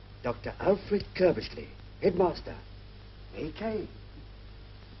 Dr. Alfred Curbishley, headmaster. A.K.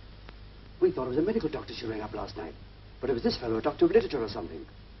 We thought it was a medical doctor she rang up last night. But it was this fellow, a doctor of literature or something.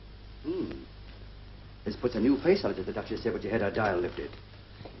 This puts a new face on it, as the Duchess said when she had her dial lifted.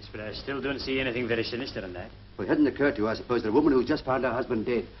 Yes, but I still don't see anything very sinister in that. Well, it hadn't occurred to you, I suppose, that a woman who's just found her husband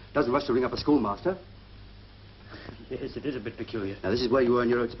dead doesn't rush to ring up a schoolmaster. Yes, it is a bit peculiar. Now, this is where you earn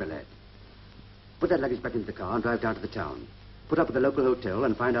your oats, my lad. Put that luggage back into the car and drive down to the town. Put up at the local hotel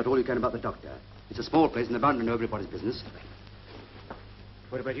and find out all you can about the doctor. It's a small place and they're bound to know everybody's business.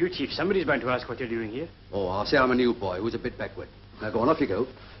 What about you, Chief? Somebody's bound to ask what you're doing here. Oh, I'll say I'm a new boy who's a bit backward. Now, go on, off you go.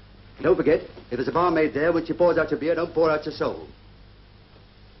 And don't forget, if there's a barmaid there, when she pours out your beer, don't pour out your soul.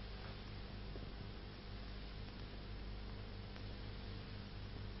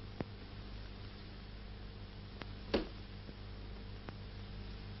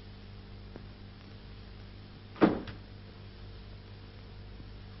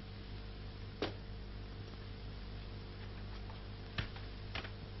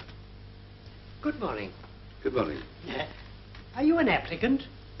 Good morning. Good morning. Are you an applicant?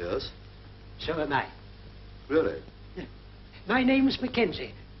 Yes? So am I. Really? My name's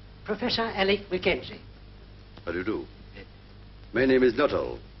Mackenzie. Professor Alec Mackenzie. How do you do? My name is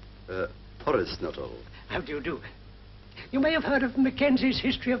Nuttall. Horace Nuttall. How do you do? You may have heard of Mackenzie's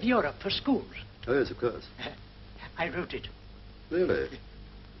History of Europe for schools. Oh, yes, of course. I wrote it. Really?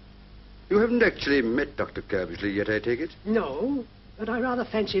 You haven't actually met Dr. Curbishley yet, I take it? No, but I rather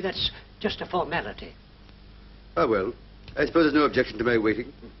fancy that's just a formality. Ah, well, I suppose there's no objection to my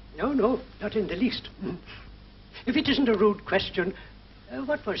waiting. No, not in the least. If it isn't a rude question,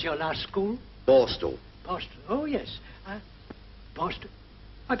 what was your last school? Borstal. Boston. Oh, yes. Boston.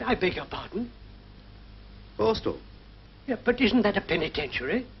 I beg your pardon? Borstal. Yeah, but isn't that a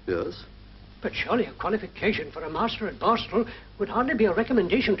penitentiary? Yes. But surely a qualification for a master at Borstal would hardly be a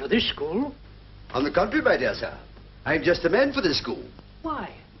recommendation to this school. On the contrary, my dear sir. I'm just the man for this school.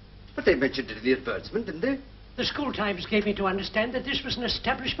 Why? But they mentioned it in the advertisement, didn't they? The school times gave me to understand that this was an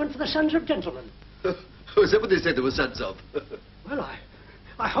establishment for the sons of gentlemen. Oh, is that what they said there were sons of? Well,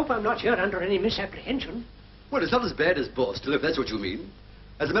 I hope I'm not here under any misapprehension. Well, it's not as bad as Borstal, if that's what you mean.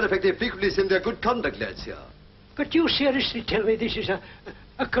 As a matter of fact, they frequently send their good conduct lads here. But you seriously tell me this is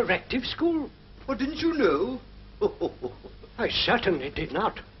a corrective school? Oh, didn't you know? I certainly did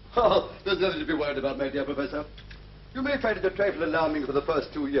not. Oh, there's nothing to be worried about, my dear Professor. You may find it a trifle alarming for the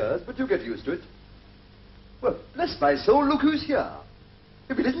first 2 years, but you get used to it. Well, bless my soul, look who's here.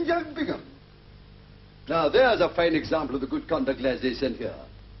 If it isn't young Bingham. Now, there's a fine example of the good conduct lads they sent here.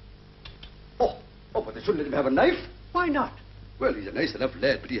 Oh, but they shouldn't let him have a knife. Why not? Well, he's a nice enough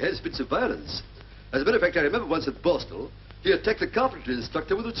lad, but he has fits of violence. As a matter of fact, I remember once at Borstal, he attacked the carpentry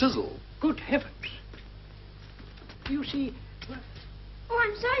instructor with a chisel. Good heavens. You see... Oh,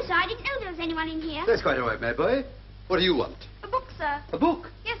 I'm sorry, sir. I didn't know there was anyone in here. That's quite all right, my boy. What do you want? A book, sir. A book?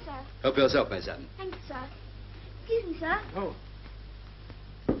 Yes, sir. Help yourself, my son. Thank you, sir. Excuse me, sir.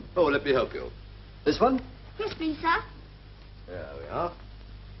 Oh, let me help you. This one? Yes, please, sir. There we are.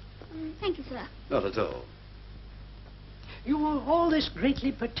 Thank you, sir. Not at all. All this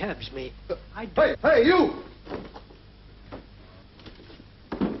greatly perturbs me. Hey, you!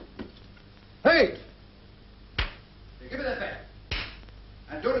 Hey! Give me that back.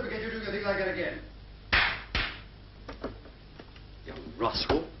 And don't forget you doing a thing like that again. You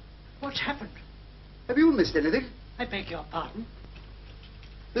rascal. What's happened? Have you missed anything? I beg your pardon?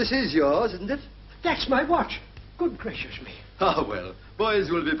 This is yours, isn't it? That's my watch. Good gracious me. Ah, well, boys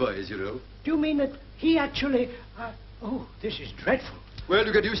will be boys, you know. Do you mean that he actually... Oh, this is dreadful. Well,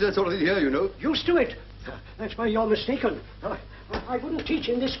 you get used to that sort of thing here, you know. Used to it? That's why you're mistaken. I wouldn't teach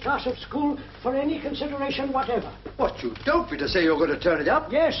in this class of school for any consideration whatever. What, you don't mean to say you're going to turn it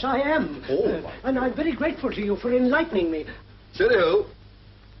up? Yes, I am. Oh. And I'm very grateful to you for enlightening me. Cheerio.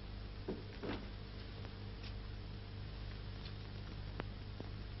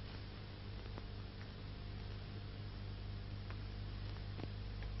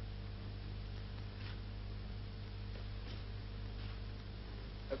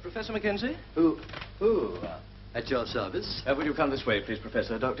 Professor Mackenzie? At your service. Will you come this way, please,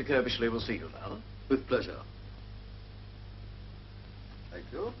 Professor? Dr. Curbishley will see you now. With pleasure.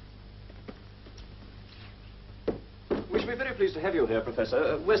 Thank you. We shall be very pleased to have you here,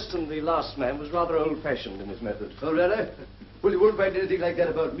 Professor. Weston, the last man, was rather old-fashioned in his method. Oh, really? Well, you won't find anything like that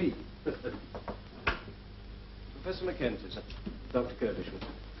about me. Professor Mackenzie, sir. Dr. Kirbysham.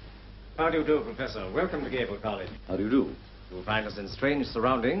 How do you do, Professor? Welcome to Gable College. How do you do? You'll find us in strange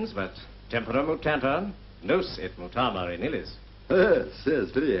surroundings, but tempora mutanta, nos et mutama in illis.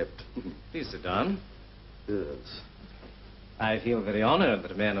 Yes, very apt. Please sit down. Yes. I feel very honored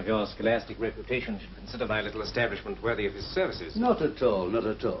that a man of your scholastic reputation should consider my little establishment worthy of his services. Not at all, not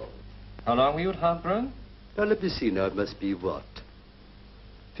at all. How long were you at Harker? Now, let me see now. It must be what?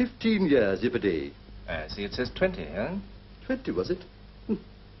 15 years, if a day. I see it says 20, huh? 20, was it?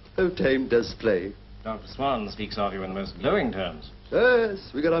 Oh, time does play. Dr. Swan speaks of you in the most glowing terms.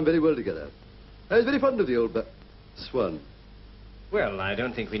 Yes, we got on very well together. I was very fond of the old Swan. Well, I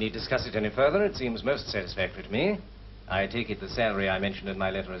don't think we need discuss it any further. It seems most satisfactory to me. I take it the salary I mentioned in my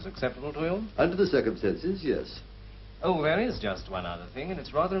letter is acceptable to you? Under the circumstances, yes. Oh, there is just one other thing, and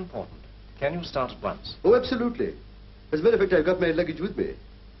it's rather important. Can you start at once? Oh, absolutely. As a matter of fact, I've got my luggage with me.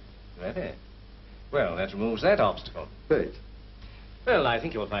 Really? Well, that removes that obstacle. Right. Well, I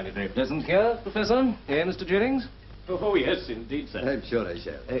think you'll find it very pleasant here, Professor. Here, Mr. Jennings? Oh, yes, indeed, sir. I'm sure I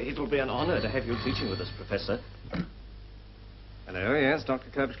shall. It'll be an honor to have you teaching with us, Professor. Hello, yes, Dr.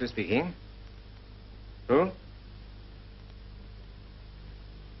 Kirbysham speaking. Who?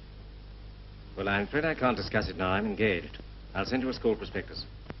 Well, I'm afraid I can't discuss it now. I'm engaged. I'll send you a school prospectus.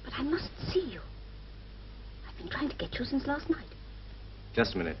 But I must see you. I've been trying to get you since last night.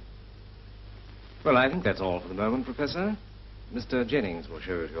 Just a minute. Well, I think that's all for the moment, Professor. Mr. Jennings will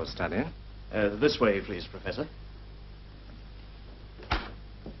show you to your study. This way, please, Professor.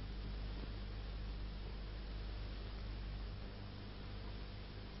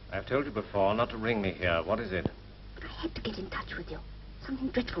 I've told you before not to ring me here. What is it? But I had to get in touch with you. Something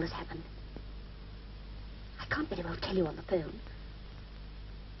dreadful has happened. I can't very well tell you on the phone.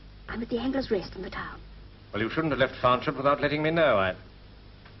 I'm at the Angler's Rest in the town. Well, you shouldn't have left Farnshire without letting me know.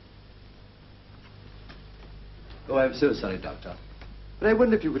 Oh, I'm so sorry, Doctor. But I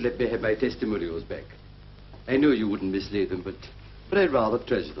wonder if you would let me have my testimonials back. I know you wouldn't mislay them, but I'd rather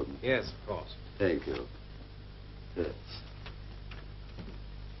treasure them. Yes, of course. Thank you. Yes.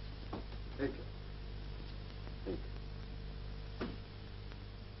 Thank you. Thank you.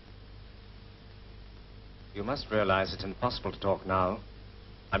 You must realize it's impossible to talk now.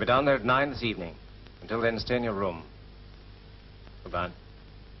 I'll be down there at 9 this evening. Until then, stay in your room. Goodbye.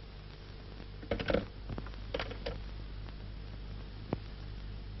 Could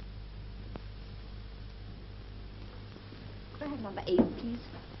I have number 8, please?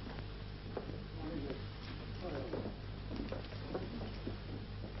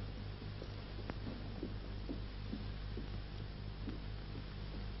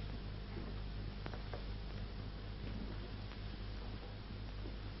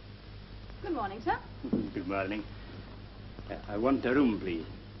 Good morning, sir. Good morning. I want a room, please.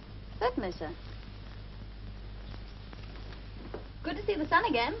 Certainly, sir. Good to see the sun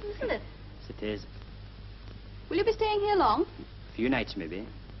again, isn't it? Yes, it is. Will you be staying here long? A few nights, maybe.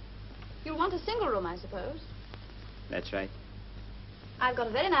 You'll want a single room, I suppose. That's right. I've got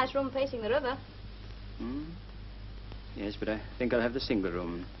a very nice room facing the river. Hmm? Yes, but I think I'll have the single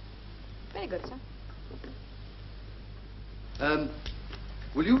room. Very good, sir.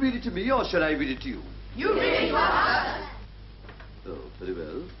 Will you read it to me, or shall I read it to you? You read it to us. Oh, very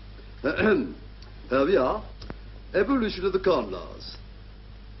well. Here we are. Evolution of the Corn Laws.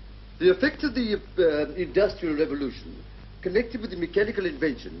 The effect of the Industrial Revolution, connected with the mechanical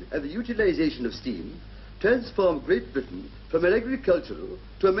invention and the utilization of steam, transformed Great Britain from an agricultural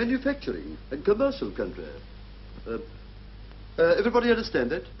to a manufacturing and commercial country. Everybody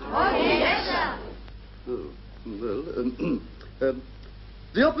understand that? Oh, yes, sir. Oh, well,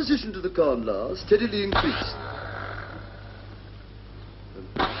 the opposition to the Corn Laws steadily increased.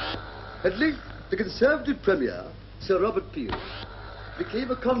 At length, the Conservative Premier, Sir Robert Peel,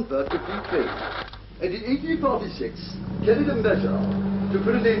 became a convert to free trade, and in 1846 carried a measure to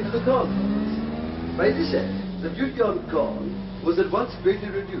put an end to the Corn Laws. By this act, the duty on corn was at once greatly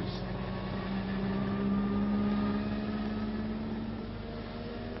reduced.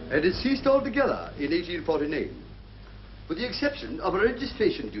 And it ceased altogether in 1849. With the exception of a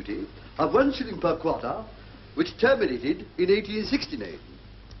registration duty of 1 shilling per quarter, which terminated in 1869.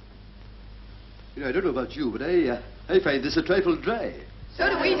 You know, I don't know about you, but I find this a trifle dry. So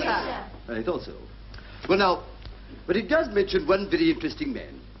do we, sir. I thought so. Well, now, but it does mention one very interesting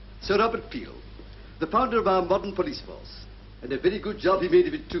man, Sir Robert Peel, the founder of our modern police force, and a very good job he made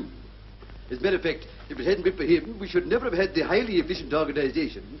of it, too. As a matter of fact, if it hadn't been for him, we should never have had the highly efficient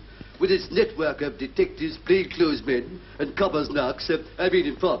organization with its network of detectives, plainclothes men, and coppers narcs,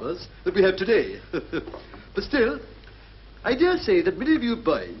 informers, that we have today. But still, I dare say that many of you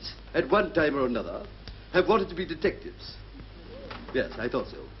boys, at one time or another, have wanted to be detectives. Yes, I thought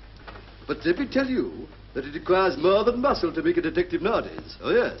so. But let me tell you that it requires more than muscle to make a detective nowadays.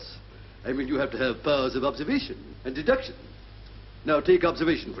 Oh, yes. I mean, you have to have powers of observation and deduction. Now, take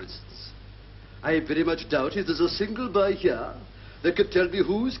observation, for instance. I very much doubt if there's a single boy here that could tell me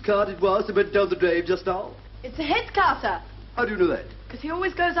whose cart it was that went down the drive just now. It's the head carter. How do you know that? Because he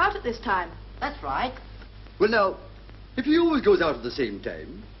always goes out at this time. That's right. Well, now, if he always goes out at the same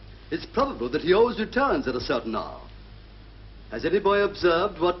time, it's probable that he always returns at a certain hour. Has any boy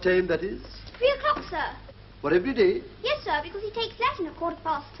observed what time that is? 3 o'clock, sir. What, every day? Yes, sir, because he takes Latin at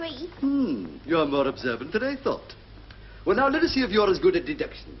 3:15. You're more observant than I thought. Well, now, let us see if you're as good at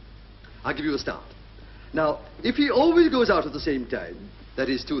deduction. I'll give you a start. Now, if he always goes out at the same time, that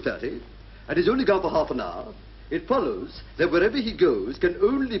is 2:30, and he's only gone for half an hour, it follows that wherever he goes can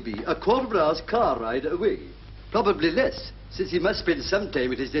only be a quarter of an hour's car ride away. Probably less, since he must spend some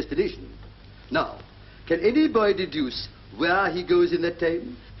time at his destination. Now, can any boy deduce where he goes in that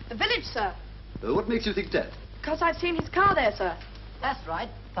time? The village, sir. What makes you think that? Because I've seen his car there, sir. That's right.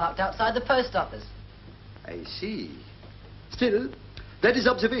 Parked outside the post office. I see. Still, that is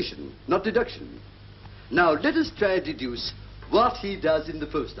observation, not deduction. Now, let us try to deduce what he does in the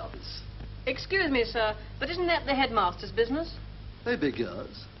post office. Excuse me, sir, but isn't that the headmaster's business? I beg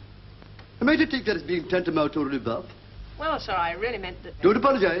yours. Am I to take that as being tantamount to a rebuff? Well, sir, I really meant that... Don't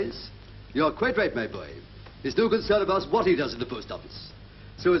apologize. You're quite right, my boy. There's no concern about what he does in the post office.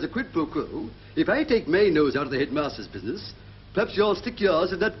 So as a quid pro quo, if I take my nose out of the headmaster's business, perhaps you'll stick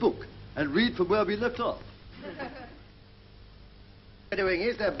yours in that book and read from where we left off. What they're doing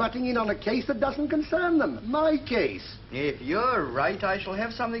is they're butting in on a case that doesn't concern them. My case. If you're right, I shall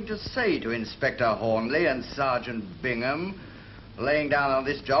have something to say to Inspector Hornleigh and Sergeant Bingham. Laying down on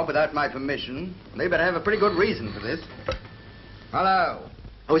this job without my permission. They better have a pretty good reason for this. Hello.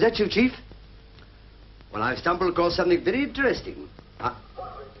 Oh, is that you, Chief? Well, I've stumbled across something very interesting.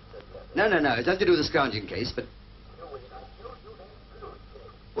 No. It's nothing to do with the scrounging case, but...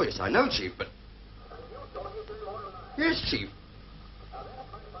 Oh, yes, I know, Chief, but... Yes, Chief.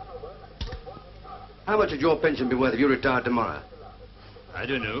 How much would your pension be worth if you retired tomorrow? I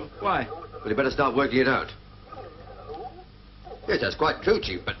don't know. Why? Well, you better start working it out. Yes, that's quite true,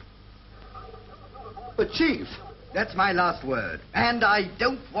 Chief, but... But, Chief... That's my last word. And I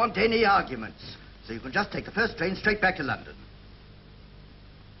don't want any arguments. So you can just take the first train straight back to London.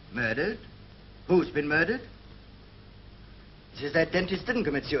 Murdered? Who's been murdered? It says that dentist didn't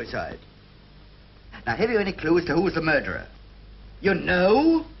commit suicide. Now, have you any clue as to who was the murderer? You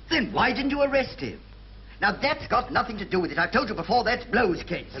know? Then why didn't you arrest him? Now, that's got nothing to do with it. I've told you before, that's Blow's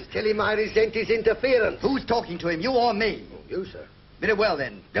case. And tell him I resent his interference. Who's talking to him, you or me? Oh, you, sir. Very well,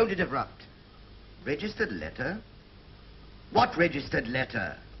 then. Don't interrupt. Registered letter? What registered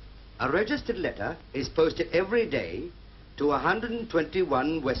letter? A registered letter is posted every day to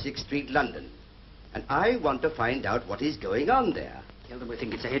 121 Wessex Street, London. And I want to find out what is going on there. Tell them we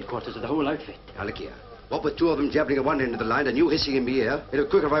think it's the headquarters of the whole outfit. Now, look here. What with two of them jabbering at one end of the line and you hissing in my ear, it'd be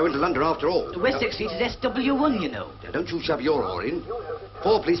quicker if I went to London after all. The Wessex Street is SW1, you know. Now, don't you shove your oar in.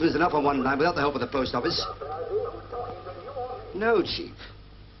 4 policemen is enough on one line without the help of the post office. No, Chief.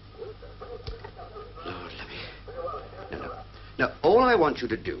 Lord, let me... No. Now, all I want you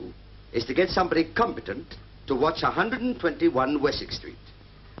to do is to get somebody competent to watch 121 Wessex Street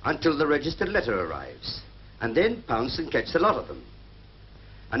until the registered letter arrives, and then pounce and catch the lot of them.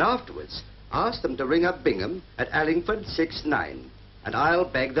 And afterwards, ask them to ring up Bingham at Allingford 69, and I'll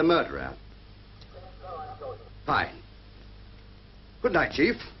beg the murderer. Fine. Good night,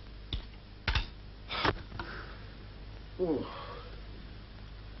 Chief. Oh.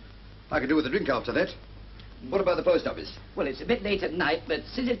 I could do with a drink after that. What about the post office? Well, it's a bit late at night, but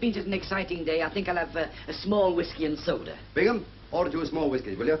since it's been such an exciting day, I think I'll have a small whiskey and soda. Bingham, order you a small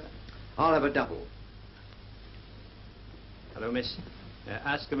whiskey, will you? I'll have a double. Hello, miss.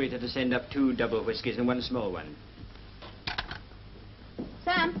 Ask the waiter to send up 2 double whiskies and 1 small one.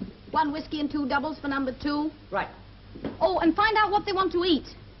 Sam, 1 whiskey and 2 doubles for number 2. Right. Oh, and find out what they want to eat.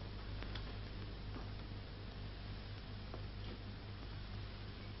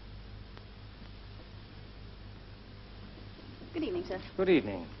 Good evening, sir. Good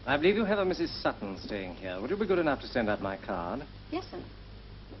evening. I believe you have a Mrs. Sutton staying here. Would you be good enough to send out my card? Yes, sir.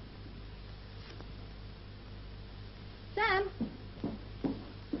 Sam,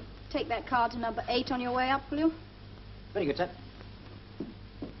 take that card to number 8 on your way up, will you? Very good, sir.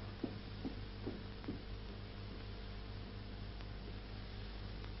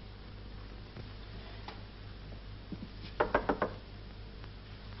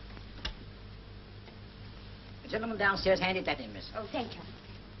 Gentleman downstairs, handed that in, miss. Oh, thank you.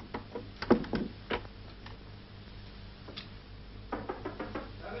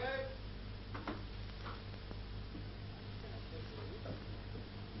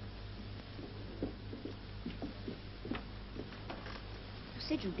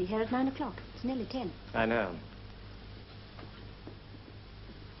 You said you'd be here at 9 o'clock. It's nearly 10. I know.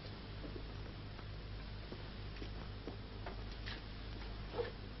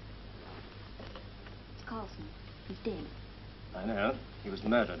 It's Carlson. He's dead. I know. He was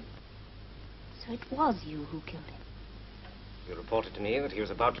murdered. So it was you who killed him. You reported to me that he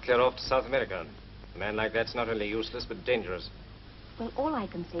was about to clear off to South America. A man like that's not only useless, but dangerous. Well, all I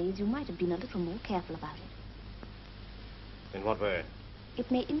can say is you might have been a little more careful about it. In what way? It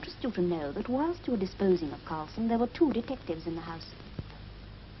may interest you to know that whilst you were disposing of Carlson, there were 2 detectives in the house.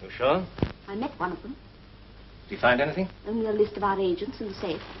 You sure? I met one of them. Did you find anything? Only a list of our agents in the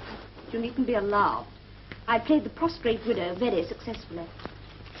safe. You needn't be alarmed. I played the prostrate widow very successfully.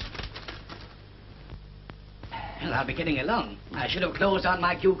 Well, I'll be getting along. I should have closed on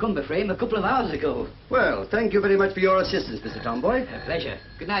my cucumber frame a couple of hours ago. Well, thank you very much for your assistance, Mr. Tomboy. A pleasure.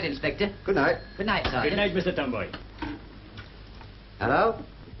 Good night, Inspector. Good night. Good night, Sergeant. Good night, Mr. Tomboy. Hello?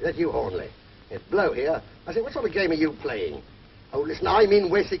 Is that you, Hornleigh? It's Blow here. I say, what sort of game are you playing? Oh, listen, I'm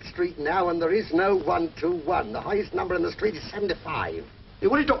in Wessex Street now, and there is no 121. The highest number in the street is 75. Hey,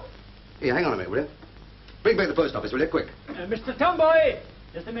 what are you talking... Here, hang on a minute, will you? Bring back the post office, will you? Quick. Mr. Tomboy!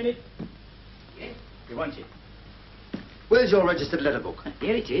 Just a minute. Yes? We want you. Where's your registered letter book?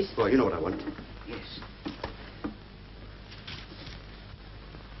 Here it is. Oh, you know what I want. Yes.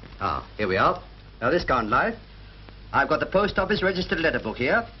 Ah, here we are. Now, this can't lie. I've got the post office registered letter book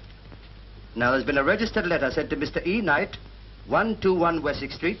here. Now, there's been a registered letter sent to Mr. E. Knight, 121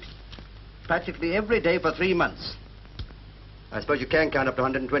 Wessex Street, practically every day for 3 months. I suppose you can count up to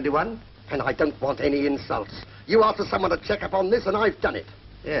 121? And I don't want any insults. You asked for someone to check up on this, and I've done it.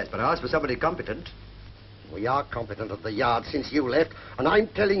 Yes, but I asked for somebody competent. We are competent at the yard since you left, and I'm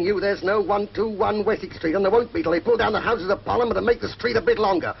telling you there's no 121 Wessex Street, and there won't be till they pull down the houses of Parliament and make the street a bit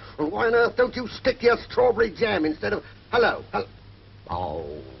longer. And why on earth don't you stick to your strawberry jam instead of... Hello?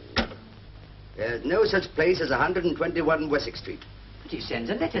 Oh. There's no such place as 121 Wessex Street. But he sends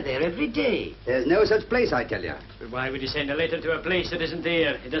a letter there every day. There's no such place, I tell you. But why would you send a letter to a place that isn't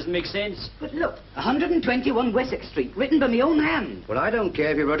there? It doesn't make sense. But look, 121 Wessex Street, written by my own hand. Well, I don't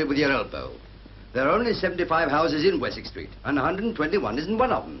care if you wrote it with your elbow. There are only 75 houses in Wessex Street, and 121 isn't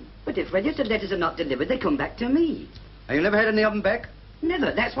one of them. But if registered letters are not delivered, they come back to me. And you never had any of them back?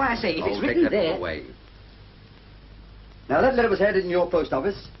 Never. That's why I say if it's written take that there... away. Now, that letter was handed in your post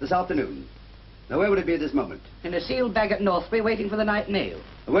office this afternoon. Now, where would it be at this moment? In a sealed bag at Northbury, waiting for the night mail.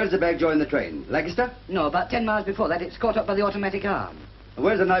 And where does the bag join the train? Lancaster? No, about 10 miles before that, it's caught up by the automatic arm. And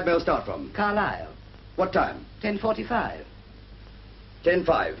where does the night mail start from? Carlisle. What time? 10:45.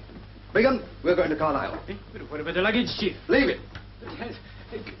 10:05. Bingham, we're going to Carlisle. But what about the luggage, Chief? Leave it.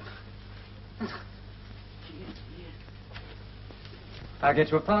 I'll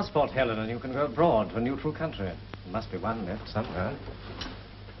get you a passport, Helen, and you can go abroad to a neutral country. There must be one left somewhere.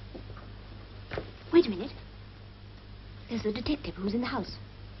 Wait a minute. There's the detective who's in the house.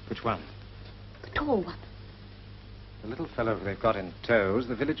 Which one? The tall one. The little fellow they've got in tow is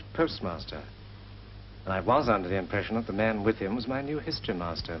the village postmaster. And I was under the impression that the man with him was my new history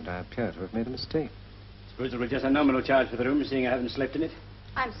master, and I appear to have made a mistake. Suppose it was just a nominal charge for the room, seeing I haven't slept in it.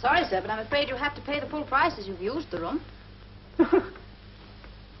 I'm sorry, sir, but I'm afraid you'll have to pay the full price as you've used the room.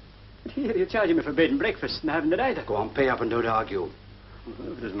 Here, you're charging me for bed and breakfast, and I haven't it either. Go on, pay up and don't argue.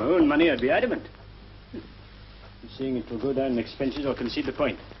 Well, if it was my own money, I'd be adamant. Seeing it will go down in expenses, I'll concede the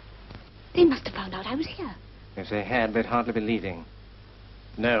point. They must have found out I was here. If they had, they'd hardly be leaving.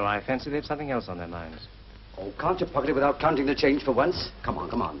 No, I fancy they've something else on their minds. Oh, can't you pocket it without counting the change for once? Come on,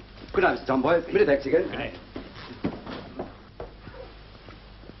 come on. Good night, Mr. Tomboy. Minute thanks again. Right.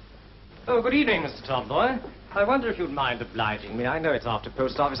 Oh, good evening, Mr. Tomboy. I wonder if you'd mind obliging me. I know it's after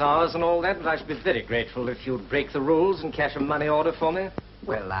post office hours and all that, but I should be very grateful if you'd break the rules and cash a money order for me.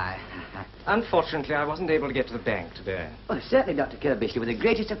 Well, Unfortunately, I wasn't able to get to the bank today. Oh, certainly, Dr. Kirby, with the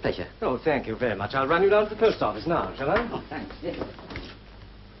greatest of pleasure. Oh, thank you very much. I'll run you down to the post office now, shall I? Oh, thanks, yes.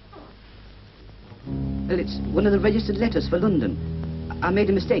 Well, it's one of the registered letters for London. I made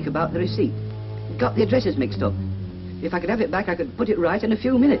a mistake about the receipt. Got the addresses mixed up. If I could have it back, I could put it right in a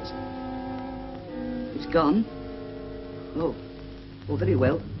few minutes. It's gone. Oh, very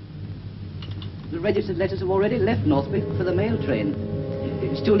well. The registered letters have already left Northbury for the mail train.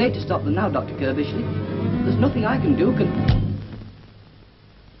 It's too late to stop them now, Dr. Kirbishley. There's nothing I can do.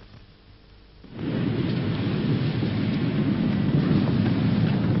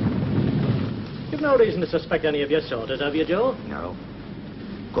 You've no reason to suspect any of your sorters, have you, Joe? No.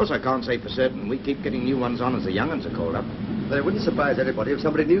 Of course, I can't say for certain. We keep getting new ones on as the young ones are called up. But it wouldn't surprise anybody if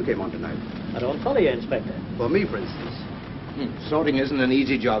somebody new came on tonight. I don't follow you, Inspector. For me, for instance. Sorting isn't an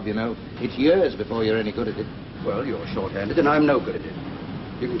easy job, you know. It's years before you're any good at it. Well, you're short-handed, and I'm no good at it.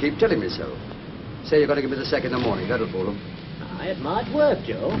 You can keep telling me so. Say you're going to give me the sack in the morning. That'll fool them. It might work,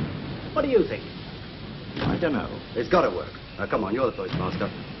 Joe. What do you think? I don't know. It's got to work. Now, come on, you're the postmaster.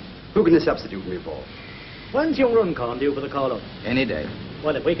 Who can you substitute me for? When's young Runcorn due for the call-up? Any day.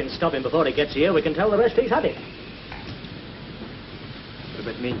 Well, if we can stop him before he gets here, we can tell the rest he's had it. What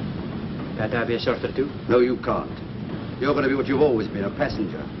about me? Can't I be a sorter too? No, you can't. You're going to be what you've always been, a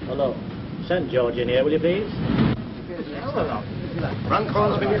passenger. Hello. Send George in here, will you please?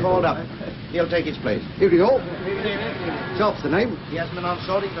 Runcorn's been called up. He'll take his place. Evening all. Sharp's the name. He hasn't been on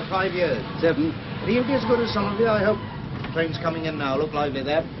sorting for 5 years. 7. But he'll be as good as some of you, I hope. Train's coming in now. Look lively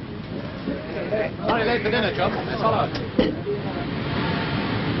there. Sorry, late for dinner, Chum. Let's all out.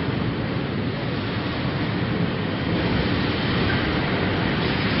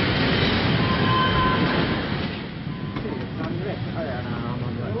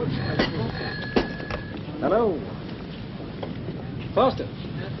 Hello. Foster.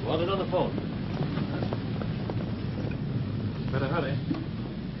 Want another phone? Better hurry.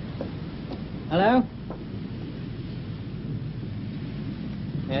 Hello?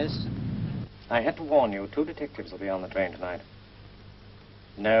 Yes? I had to warn you, 2 detectives will be on the train tonight.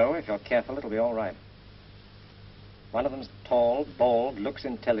 No, if you're careful, it'll be all right. One of them's tall, bald, looks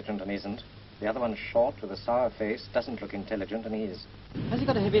intelligent and isn't. The other one's short, with a sour face, doesn't look intelligent and is. Has he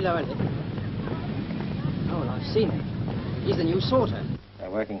got a heavy lower lip? Oh, well, I've seen him. He's the new sorter. They're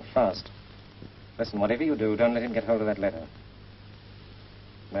working fast. Listen, whatever you do, don't let him get hold of that letter.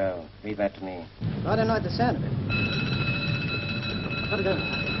 No, leave that to me. I don't like the sound of it. I've got to go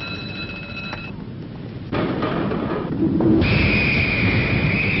now.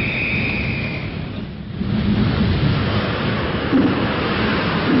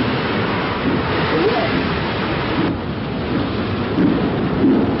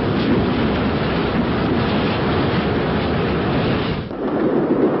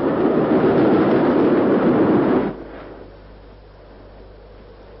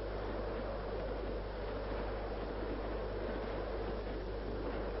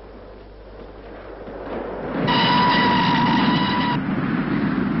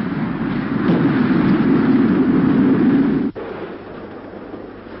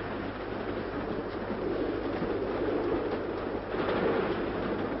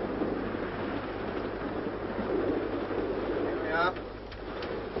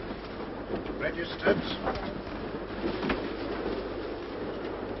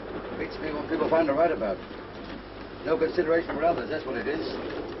 Beats me what people find to write about. No consideration for others, that's what it is.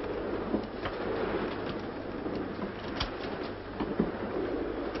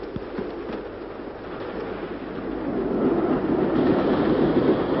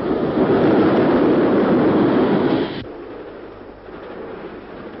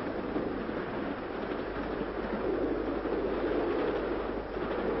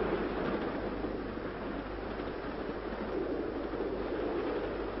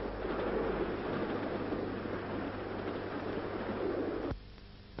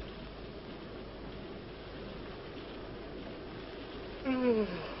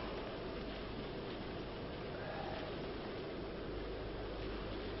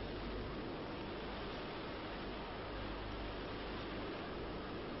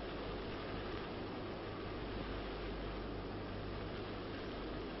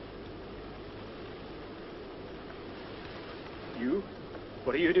 You?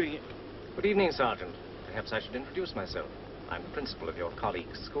 What are you doing here? Good evening, Sergeant. Perhaps I should introduce myself. I'm the principal of your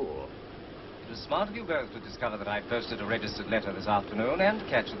colleague's school. It was smart of you both to discover that I'd posted a registered letter this afternoon and to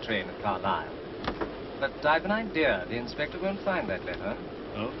catch the train at Carlisle. But I've an idea. The inspector won't find that letter.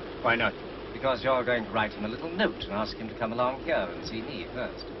 Oh? Why not? Because you're going to write him a little note and ask him to come along here and see me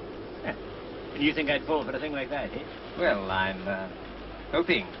first. And you think I'd fall for a thing like that, eh? Well, I'm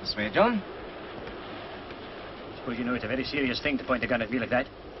hoping to persuade John. Suppose you know it's a very serious thing to point a gun at me like that.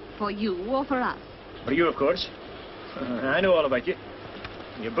 For you or for us? For you, of course. I know all about you.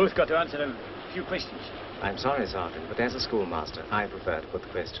 You've both got to answer a few questions. I'm sorry, Sergeant, but as a schoolmaster, I prefer to put the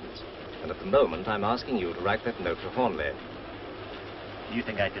questions. And at the moment, I'm asking you to write that note to Hornleigh. You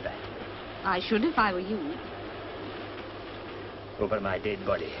think I'd do that? I should if I were you. Over my dead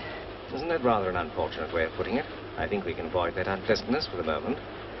body. Isn't that rather an unfortunate way of putting it? I think we can avoid that unpleasantness for the moment.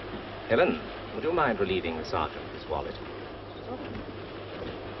 Helen, would you mind relieving the sergeant of his wallet?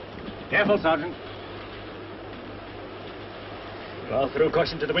 Careful, Sergeant. I'll throw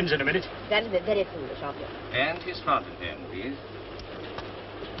caution to the winds in a minute. That'll be very foolish of you. And his fountain pen, please.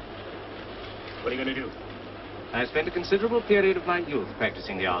 What are you going to do? I spent a considerable period of my youth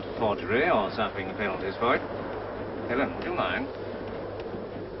practicing the art of forgery or suffering the penalties for it. Helen, would you mind?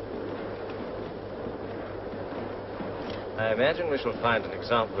 I imagine we shall find an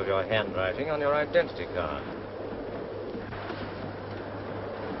example of your handwriting on your identity card.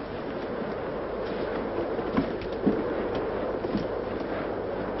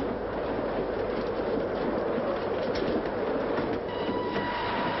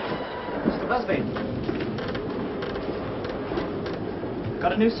 Mr. Busby.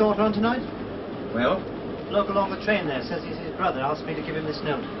 Got a new sorter on tonight? Well? Bloke along the train there says he's his brother. Asked me to give him this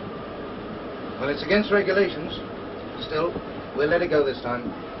note. Well, it's against regulations. Still, we'll let it go this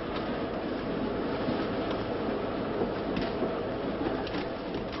time.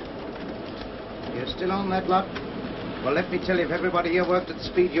 You're still on that lot? Well, let me tell you, if everybody here worked at the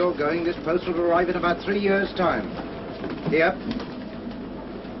speed you're going, this post will arrive in about 3 years' time. Here.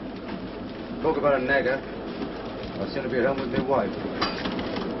 Talk about a nagger. I'll soon be at home with my wife.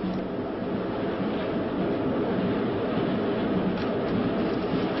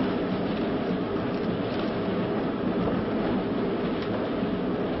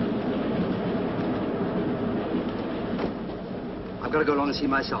 I've got to go along and see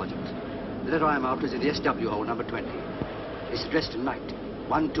my sergeant. The letter I'm after is in the SW hole, number 20. It's addressed to Knight,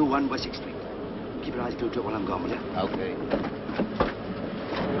 121 West 6th Street. Keep your eyes glued to it while I'm gone, will you? Okay.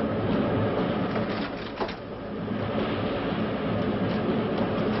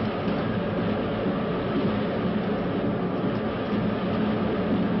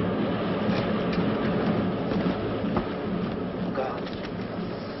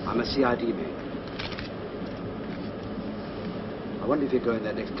 I'm a CID man. I wonder if you go in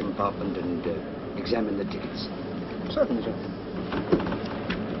that next compartment and examine the tickets. Certainly, sir.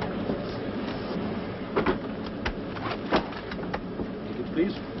 Ticket,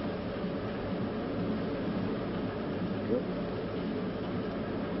 please.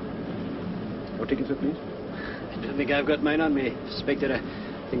 Your ticket, sir, please. I don't think I've got mine on me, Inspector.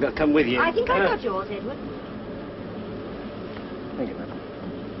 I think I'll come with you. I think I got yours, Edward. Thank you, madam.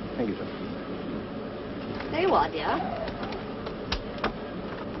 Thank you, sir. There you are, dear.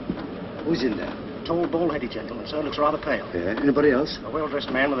 Who's in there? Tall, bald-headed gentleman, sir. Looks rather pale. Yeah. Anybody else? A well-dressed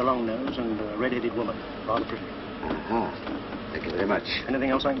man with a long nose and a red-headed woman. Rather pretty. Aha. Thank you very much.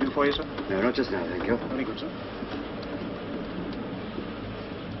 Anything else I can do for you, sir? No, not just now, thank you. Very good, sir.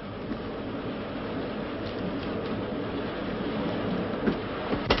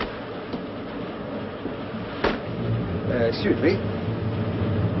 Excuse me.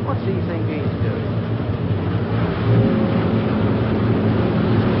 What's he think he's doing?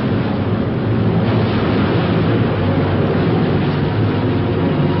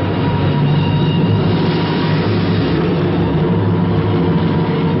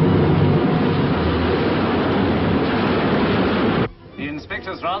 The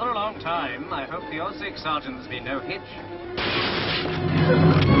inspector's rather a long time. I hope for your sake, Sergeant, there's been no hitch.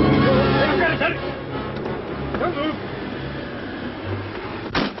 Don't move.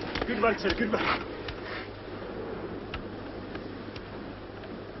 Good work, sir, good work.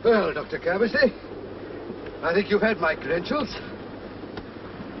 Well, Dr. Calvert, I think you've had my credentials.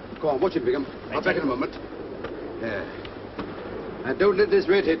 Go on, watch him, Bingham. I'll be back in a moment. Yeah. And don't let this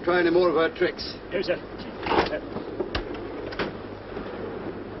redhead try any more of her tricks. No, sir.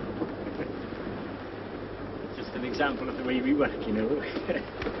 Just an example of the way we work, you know.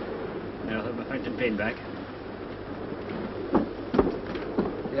 Now I'll have my fountain pen back.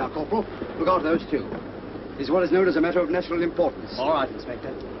 Yeah, Corporal. Look out those two. It's what is known as a matter of national importance. All right,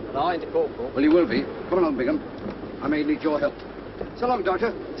 Inspector. But I ain't a corporal. Well, you will be. Come along, Bingham. I may need your help. So long,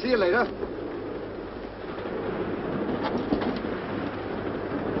 Doctor. See you later.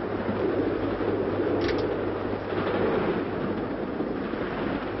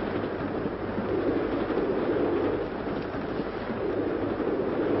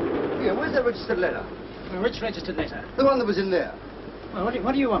 Here, where's that registered letter? Which registered letter? The one that was in there. Well,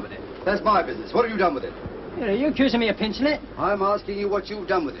 what do you want with it? That's my business. What have you done with it? Are you accusing me of pinching it? I'm asking you what you've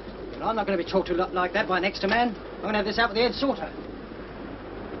done with it. Well, I'm not going to be talked to like that by an extra man. I'm going to have this out with the head sorter.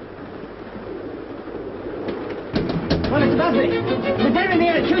 Well, it's lovely. But they're in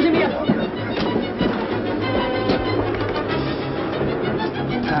here accusing me of...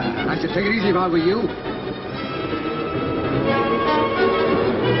 I should take it easy if I were you.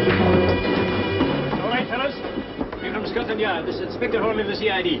 All right, fellas. We're from Scotland Yard. This is Inspector Hornleigh of the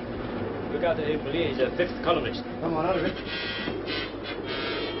CID. Look out at him, will you? He's a 5th columnist. Come on, out of it.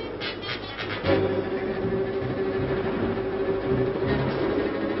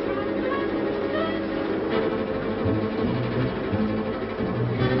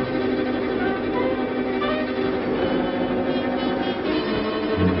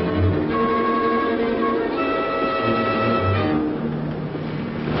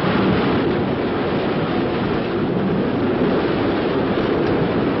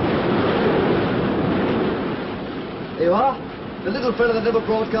 The little fella that never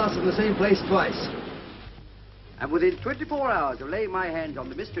broadcasts in the same place twice. And within 24 hours of laying my hands on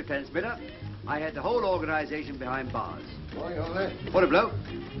the mystery transmitter, I had the whole organization behind bars. Morning, Hornleigh. What a blow.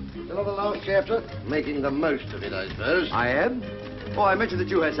 Still on the last chapter? Making the most of it, I suppose. I am. Oh, I mentioned that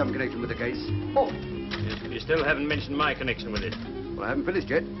you had some connection with the case. Oh. You still haven't mentioned my connection with it. Well, I haven't finished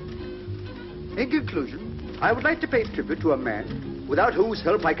yet. In conclusion, I would like to pay tribute to a man without whose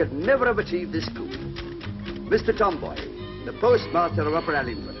help I could never have achieved this coup. Mr. Tomboy, the postmaster of Upper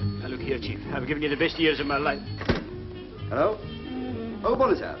Allingford. Now, look here, Chief. I've given you the best years of my life. Hello? Oh,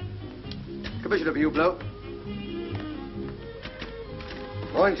 morning, sir. Commissioner for you, bloke.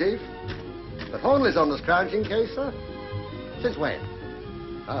 Morning, Chief. The Hornleigh's on the scrounging case, sir? Since when?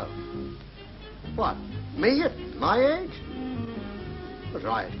 Oh. What? Me at my age? That's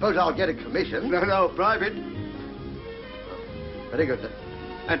right. I suppose I'll get a commission. No, private. Very good, sir.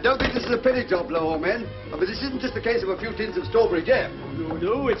 And don't think this is a penny job, blow, old man. I mean, this isn't just a case of a few tins of strawberry jam.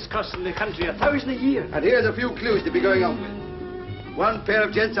 No, it's costing the country $1,000 a year. And here's a few clues to be going on with. 1 pair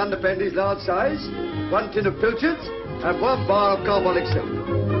of gents' underpanties large size, 1 tin of pilchards, and 1 bar of carbolic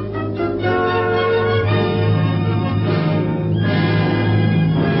soap.